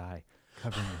out a sigh,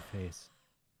 covering your face.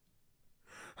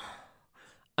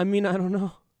 I mean, I don't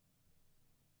know.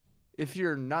 If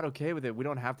you're not okay with it, we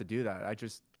don't have to do that. I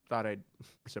just thought I'd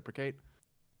reciprocate.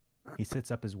 He sits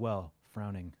up as well,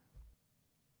 frowning.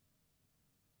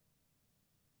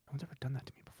 No one's ever done that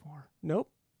to me before. Nope.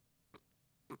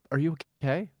 Are you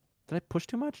okay? Did I push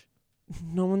too much?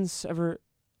 No one's ever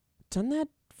done that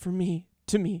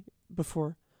to me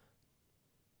before.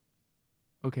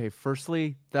 Okay,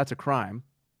 firstly, that's a crime.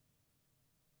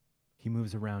 He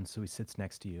moves around so he sits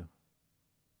next to you.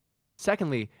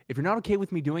 Secondly, if you're not okay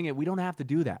with me doing it, we don't have to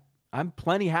do that. I'm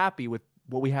plenty happy with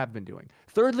what we have been doing.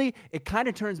 Thirdly, it kind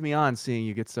of turns me on seeing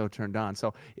you get so turned on.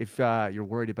 So if you're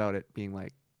worried about it being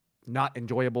like not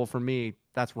enjoyable for me,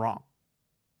 that's wrong.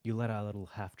 You let out a little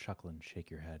half chuckle and shake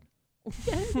your head.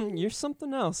 You're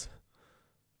something else.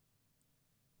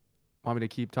 Want me to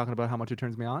keep talking about how much it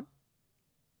turns me on?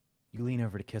 You lean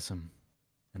over to kiss him,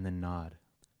 and then nod.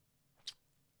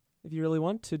 If you really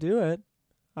want to do it,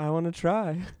 I want to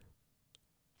try.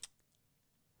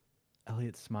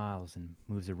 Elliot smiles and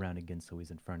moves around again so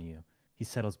he's in front of you. He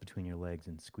settles between your legs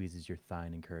and squeezes your thigh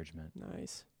in encouragement.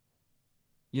 Nice.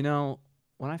 You know,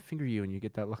 when I finger you and you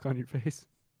get that look on your face,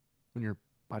 when you're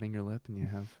biting your lip and you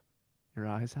have your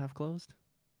eyes half closed,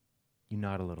 You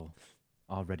nod a little,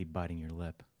 already biting your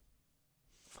lip.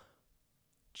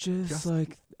 Just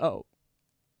like, oh,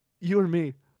 you or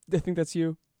me, I think that's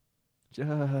you.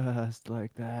 just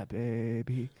like that,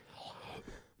 baby.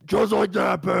 Just like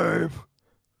that, babe.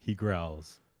 He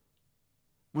growls.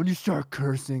 When you start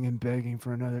cursing and begging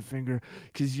for another finger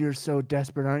because you're so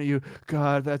desperate, aren't you?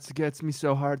 God, that gets me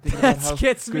so hard thinking about how That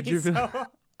gets me good you feel. so.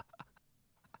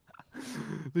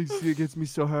 It gets me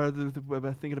so hard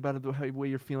about thinking about it, the way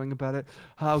you're feeling about it.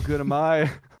 How good am I?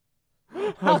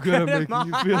 How good I'm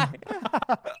making you feel.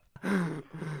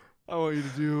 I want you to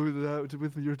do that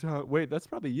with your tongue. Wait, that's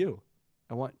probably you.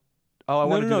 I want No,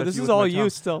 to do that to this you is with all my you tongue.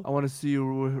 still. I want to see you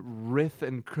writhe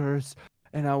and curse,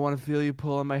 and I want to feel you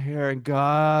pull on my hair, and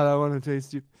God, I want to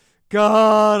taste you.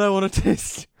 God, I want to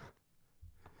taste.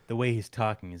 The way he's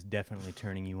talking is definitely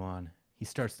turning you on. He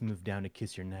starts to move down to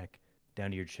kiss your neck,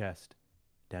 down to your chest,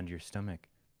 down to your stomach.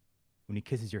 When he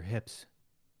kisses your hips,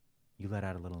 you let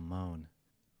out a little moan.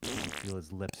 You feel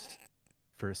his lips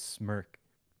for a smirk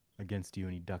against you,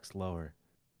 and he ducks lower.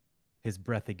 His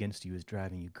breath against you is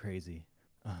driving you crazy.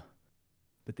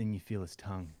 But then you feel his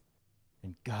tongue,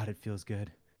 and God, it feels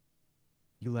good.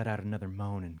 You let out another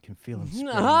moan and can feel him spreading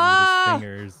you with his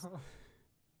fingers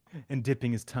and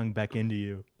dipping his tongue back into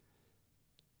you.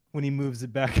 When he moves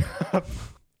it back up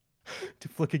to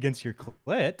flick against your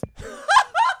clit.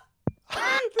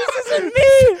 This isn't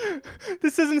me.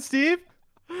 This isn't Steve?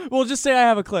 We'll just say I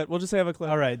have a clit. We'll just say I have a clit.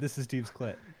 All right, this is Steve's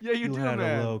clit. Yeah, you do, let out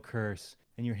man. a low curse,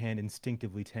 and your hand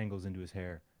instinctively tangles into his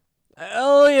hair.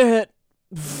 Elliot.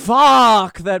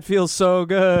 Fuck, that feels so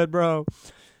good, bro.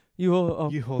 You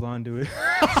hold on to it.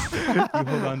 You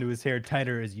hold on to his hair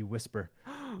tighter as you whisper.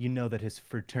 You know that his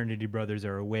fraternity brothers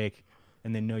are awake,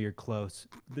 and they know you're close.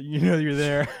 That you know you're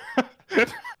there.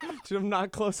 Dude, I'm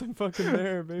not close. I'm fucking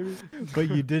there, baby. But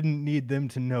you didn't need them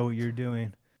to know what you're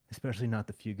doing, especially not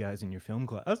the few guys in your film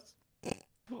class.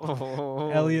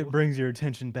 Elliot brings your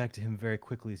attention back to him very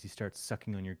quickly as he starts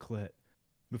sucking on your clit.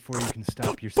 Before you can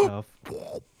stop yourself,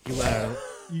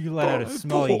 you let out a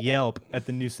small yelp at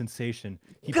the new sensation.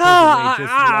 He pulls away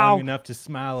just long enough to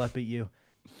smile up at you,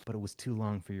 but it was too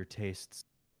long for your tastes.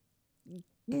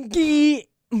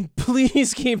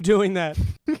 Please keep doing that.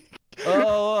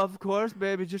 Oh, of course,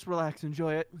 baby. Just relax.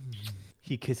 Enjoy it.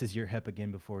 He kisses your hip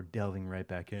again before delving right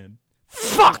back in.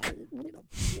 Fuck!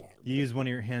 You use one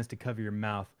of your hands to cover your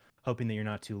mouth, hoping that you're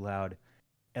not too loud.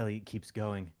 Elliot keeps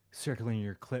going, circling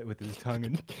your clit with his tongue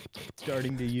and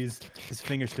starting to use his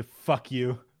fingers to fuck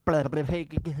you.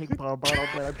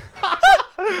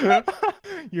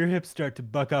 Your hips start to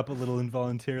buck up a little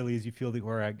involuntarily as you feel the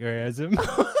orgasm.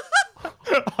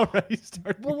 Already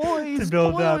starting to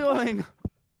build up.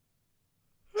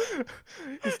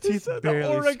 His teeth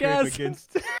barely scrape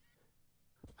against.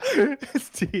 His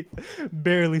teeth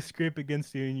barely scrape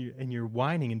against you, and you're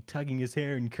whining and tugging his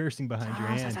hair and cursing behind your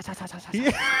hand.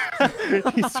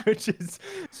 He switches,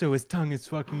 so his tongue is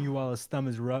fucking you while his thumb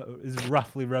is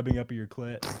roughly rubbing up your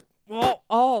clit.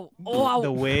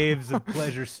 The waves of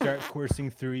pleasure start coursing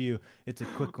through you. It's a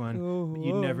quick one. But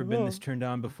you'd never been this turned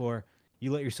on before.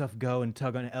 You let yourself go and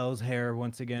tug on Elle's hair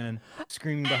once again,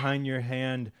 screaming behind your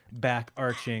hand, back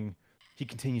arching. He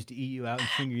continues to eat you out and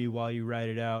finger you while you ride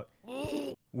it out.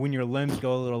 When your limbs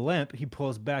go a little limp, he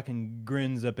pulls back and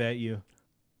grins up at you.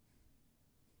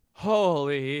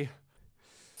 Holy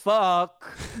fuck.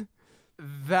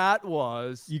 That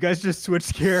was You guys just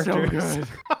switched characters.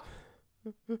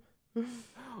 so good.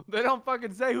 They don't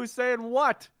fucking say who's saying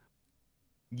what.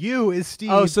 You is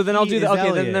Steve. Oh, so then I'll he do is that. Okay,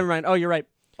 Elliot. then never mind. Oh, you're right.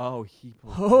 Oh, he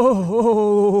pulled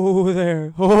Oh,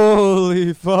 there.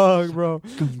 Holy fuck, bro.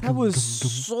 That was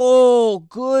so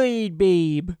good,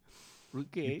 babe.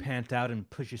 You pant out and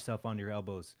push yourself onto your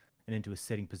elbows and into a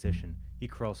sitting position. He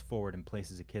crawls forward and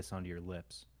places a kiss onto your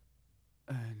lips.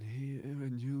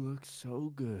 And you look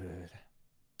so good.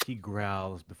 He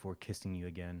growls before kissing you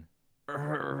again.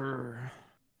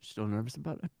 Still nervous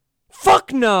about it?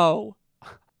 Fuck no.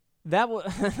 That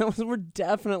was. We're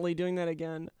definitely doing that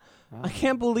again. I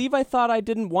can't believe I thought I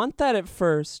didn't want that at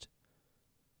first.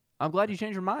 I'm glad you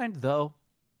changed your mind, though.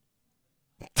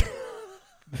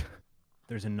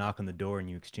 There's a knock on the door and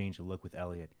you exchange a look with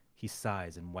Elliot. He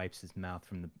sighs and wipes his mouth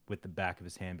with the back of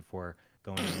his hand before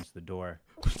going against the door.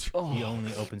 He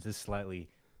only opens it slightly,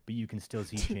 but you can still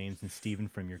see James and Steven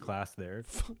from your class there.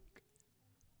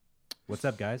 What's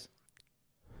up, guys?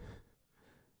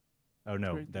 Oh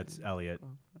no, that's Elliot.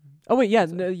 Oh wait, yeah,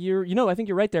 no, I think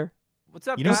you're right there. What's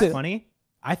up, You know guys? what's funny?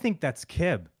 I think that's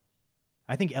Kib.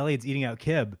 I think Elliot's eating out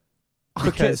Kib.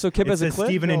 So Kib it has a says clip?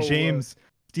 Steven and No way. James.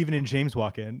 Steven and James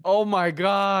walk in. Oh my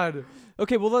god.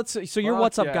 Okay, well let's. So you're Fuck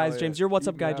what's up, yeah, guys, Elliot. James. You're what's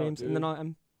up, Eat guy, me out, James, and then dude.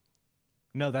 I'm.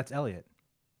 No, that's Elliot.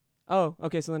 Oh,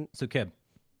 okay. So then So Kib.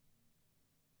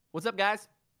 What's up, guys?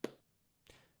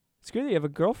 it's great that you have a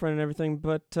girlfriend and everything,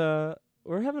 but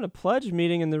we're having a pledge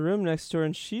meeting in the room next door,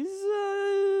 and she's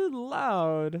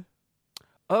loud.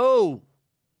 Oh, You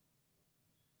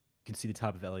can see the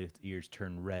top of Elliot's ears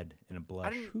turn red in a blush.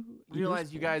 I didn't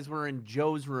realize you guys were in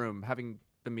Joe's room having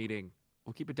the meeting.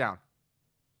 We'll keep it down.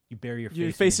 You bury your face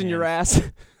You're facing your hands.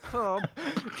 ass.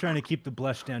 Trying to keep the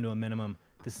blush down to a minimum.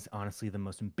 This is honestly the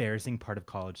most embarrassing part of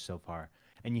college so far.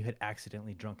 And you had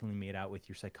accidentally drunkenly made out with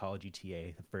your psychology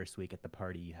TA the first week at the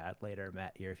party you had later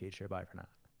met your future boyfriend.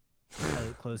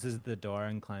 Elliot closes the door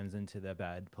and climbs into the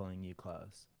bed, pulling you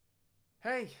close.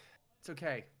 Hey, it's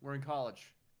okay. We're in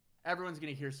college. Everyone's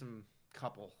gonna hear some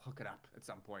couple hook it up at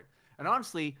some point. And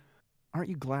honestly, aren't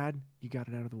you glad you got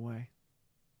it out of the way?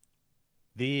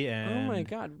 The Oh end. my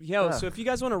god. Yo, Ugh. so if you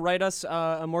guys want to write us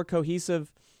a more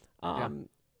cohesive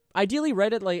ideally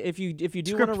write it like if you do want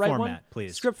Script to write format, one,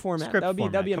 please. script format. Script That'd be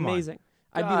format, come on. amazing.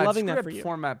 I'd be God, loving that script for you.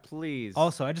 format, please.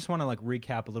 Also, I just want to like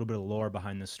recap a little bit of lore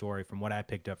behind this story from what I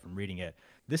picked up from reading it.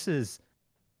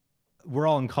 We're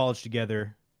all in college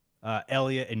together.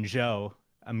 Elliot and Joe,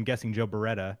 I'm guessing Joe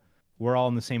Beretta, we're all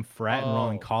in the same frat and we're all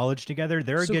in Oh. college together.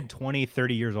 They're So- a good 20,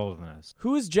 30 years older than us.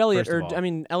 Who is Jelliot First of or all. I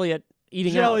mean Elliot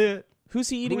eating out? Elliot. Who's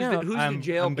he eating out? Who's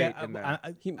the jailbait in there?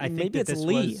 He- I think maybe that it's this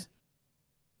Lee. was.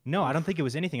 No, I don't think it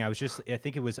was anything. I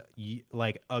think it was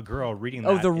like a girl reading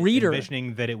Oh, that, the reader.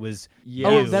 envisioning that it was Oh,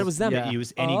 you, that was them. that you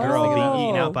was any girl being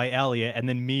eaten Oh. out by Elliot, and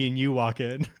then me and you walk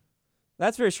in.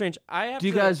 That's very strange. I have Do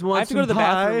you to, guys want I have to go to the some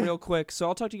bathroom pie? real quick, so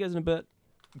I'll talk to you guys in a bit.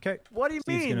 Okay. What do you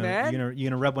Steve's mean, gonna, man? You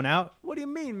gonna rub one out? What do you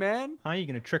mean, man? Huh? You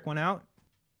gonna trick one out?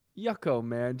 Yucko,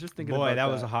 man. Just thinking Boy, about that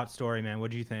was a hot story, man.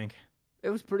 What do you think? It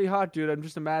was pretty hot, dude. I'm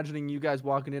just imagining you guys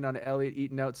walking in on Elliot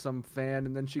eating out some fan,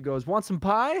 and then she goes, "Want some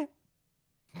pie?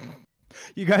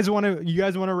 You guys want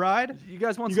to ride? You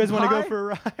guys want You some guys want to go pie?" for a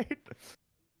ride?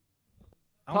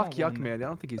 I Fuck want yuck, one. man. I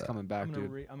don't think he's coming back, I'm gonna,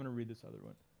 dude. I'm gonna read this other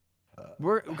one.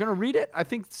 We're gonna read it. I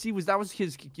think he was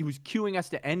cueing us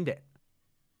to end it.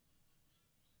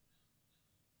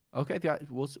 Okay,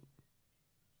 we'll.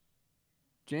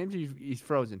 James, he's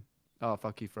frozen. Oh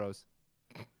fuck, he froze.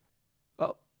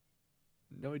 Oh,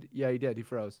 no, he did. He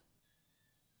froze.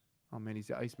 Oh man, he's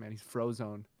the ice man. He's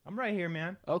frozone. I'm right here,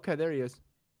 man. Okay, there he is.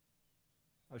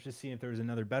 I was just seeing if there was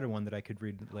another better one that I could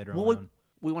read later Well, on.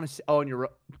 We want to see. Oh, and you're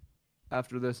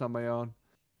after this on my own.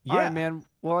 Yeah, All right, man.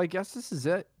 Well, I guess this is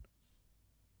it.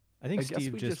 I think I guess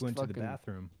Steve we just just went to the fucking-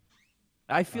 bathroom.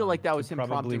 I feel like that to was him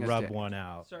probably prompting rub us to. one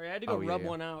out. Sorry, I had to go Oh, yeah, rub yeah.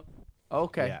 one out.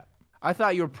 Okay. Yeah. I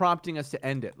thought you were prompting us to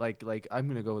end it. Like I'm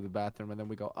gonna go to the bathroom, and then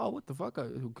we go. Oh, what the fuck?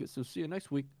 So see you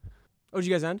next week. Oh, did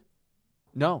you guys end?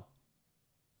 No.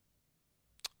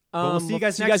 Well, we'll see you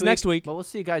guys see next next week. But we'll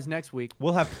see you guys next week.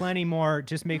 We'll have plenty more.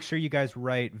 Just make sure you guys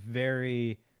write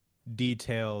very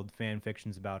detailed fan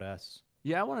fictions about us.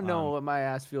 Yeah, I want to know what my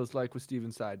ass feels like with Steve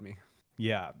inside me.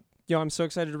 Yeah. Yo, I'm so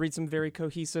excited to read some very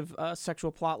cohesive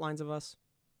sexual plot lines of us.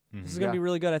 Mhm. This is gonna Yeah. be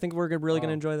really good. I think we're really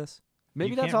gonna Oh. enjoy this.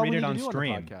 Maybe You that's can't all read we it need on to do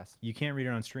stream. on the podcast. You can't read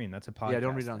it on stream. That's a podcast. Yeah,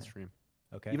 don't read it on thing. stream.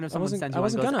 Okay. Even if I someone wasn't- sends I you one and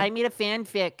wasn't goes, gonna. I made a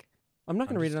fanfic. I'm not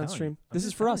gonna I'm read just it on telling stream. you. I'm This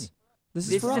just is for telling us. you. This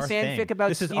This is for is a us. thing. fanfic about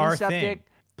This is Steve our Septic thing.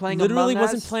 playing Literally Among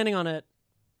wasn't Us, planning on it.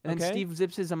 and then okay? Steve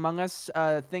zips his Among Us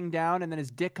thing down, and then his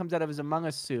dick comes out of his Among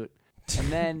Us suit, and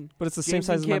then But it's the same James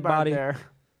size and as my Kib aren't body. there.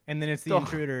 And then it's the Oh.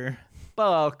 intruder.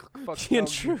 Fuck. The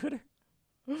intruder.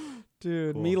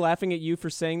 Dude, me Cool. laughing at you for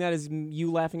saying that is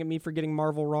you laughing at me for getting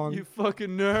Marvel wrong. You fucking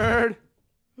nerd.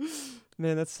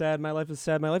 Man, that's sad. My life is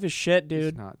sad. My life is shit, dude.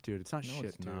 It's not, dude. It's not No, shit,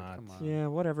 it's dude. not. Come on. Yeah,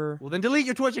 whatever. Well, then delete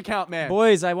your Twitch account, man.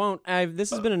 Boys, I won't.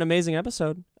 This has been an amazing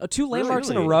episode. Two landmarks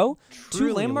in a Really? row. Two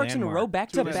Truly a landmarks in a row, landmark.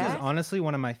 back Two to This is back. landmarks. honestly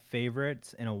one of my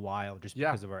favorites in a while, just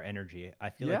Yeah. because of our energy.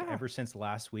 I feel like Yeah. ever since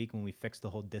last week when we fixed the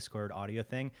whole Discord audio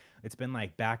thing, it's been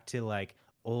like back to like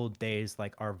old days,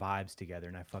 like our vibes together,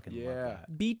 and I fucking love Yeah.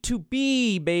 that.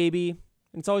 B2B, baby.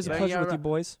 And it's always a Bring pleasure your with you own-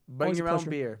 boys. Bring Always a your own pleasure.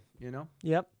 beer, you know?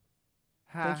 Yep.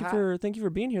 Ha, ha. Thank you for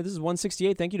being here. This is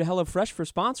 168. Thank you to HelloFresh for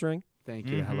sponsoring. Thank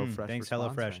you, HelloFresh. Mhm. Thanks, for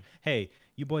HelloFresh. sponsoring. Hey,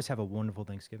 you boys have a wonderful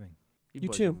Thanksgiving. You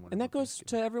boys too. have a And wonderful that goes to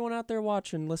Thanksgiving. everyone out there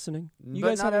watching, listening. You But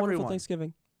guys have not a wonderful everyone.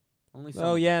 Thanksgiving. Only some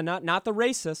Oh of yeah, them. not the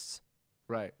racists.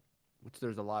 Right. Which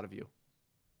there's a lot of you.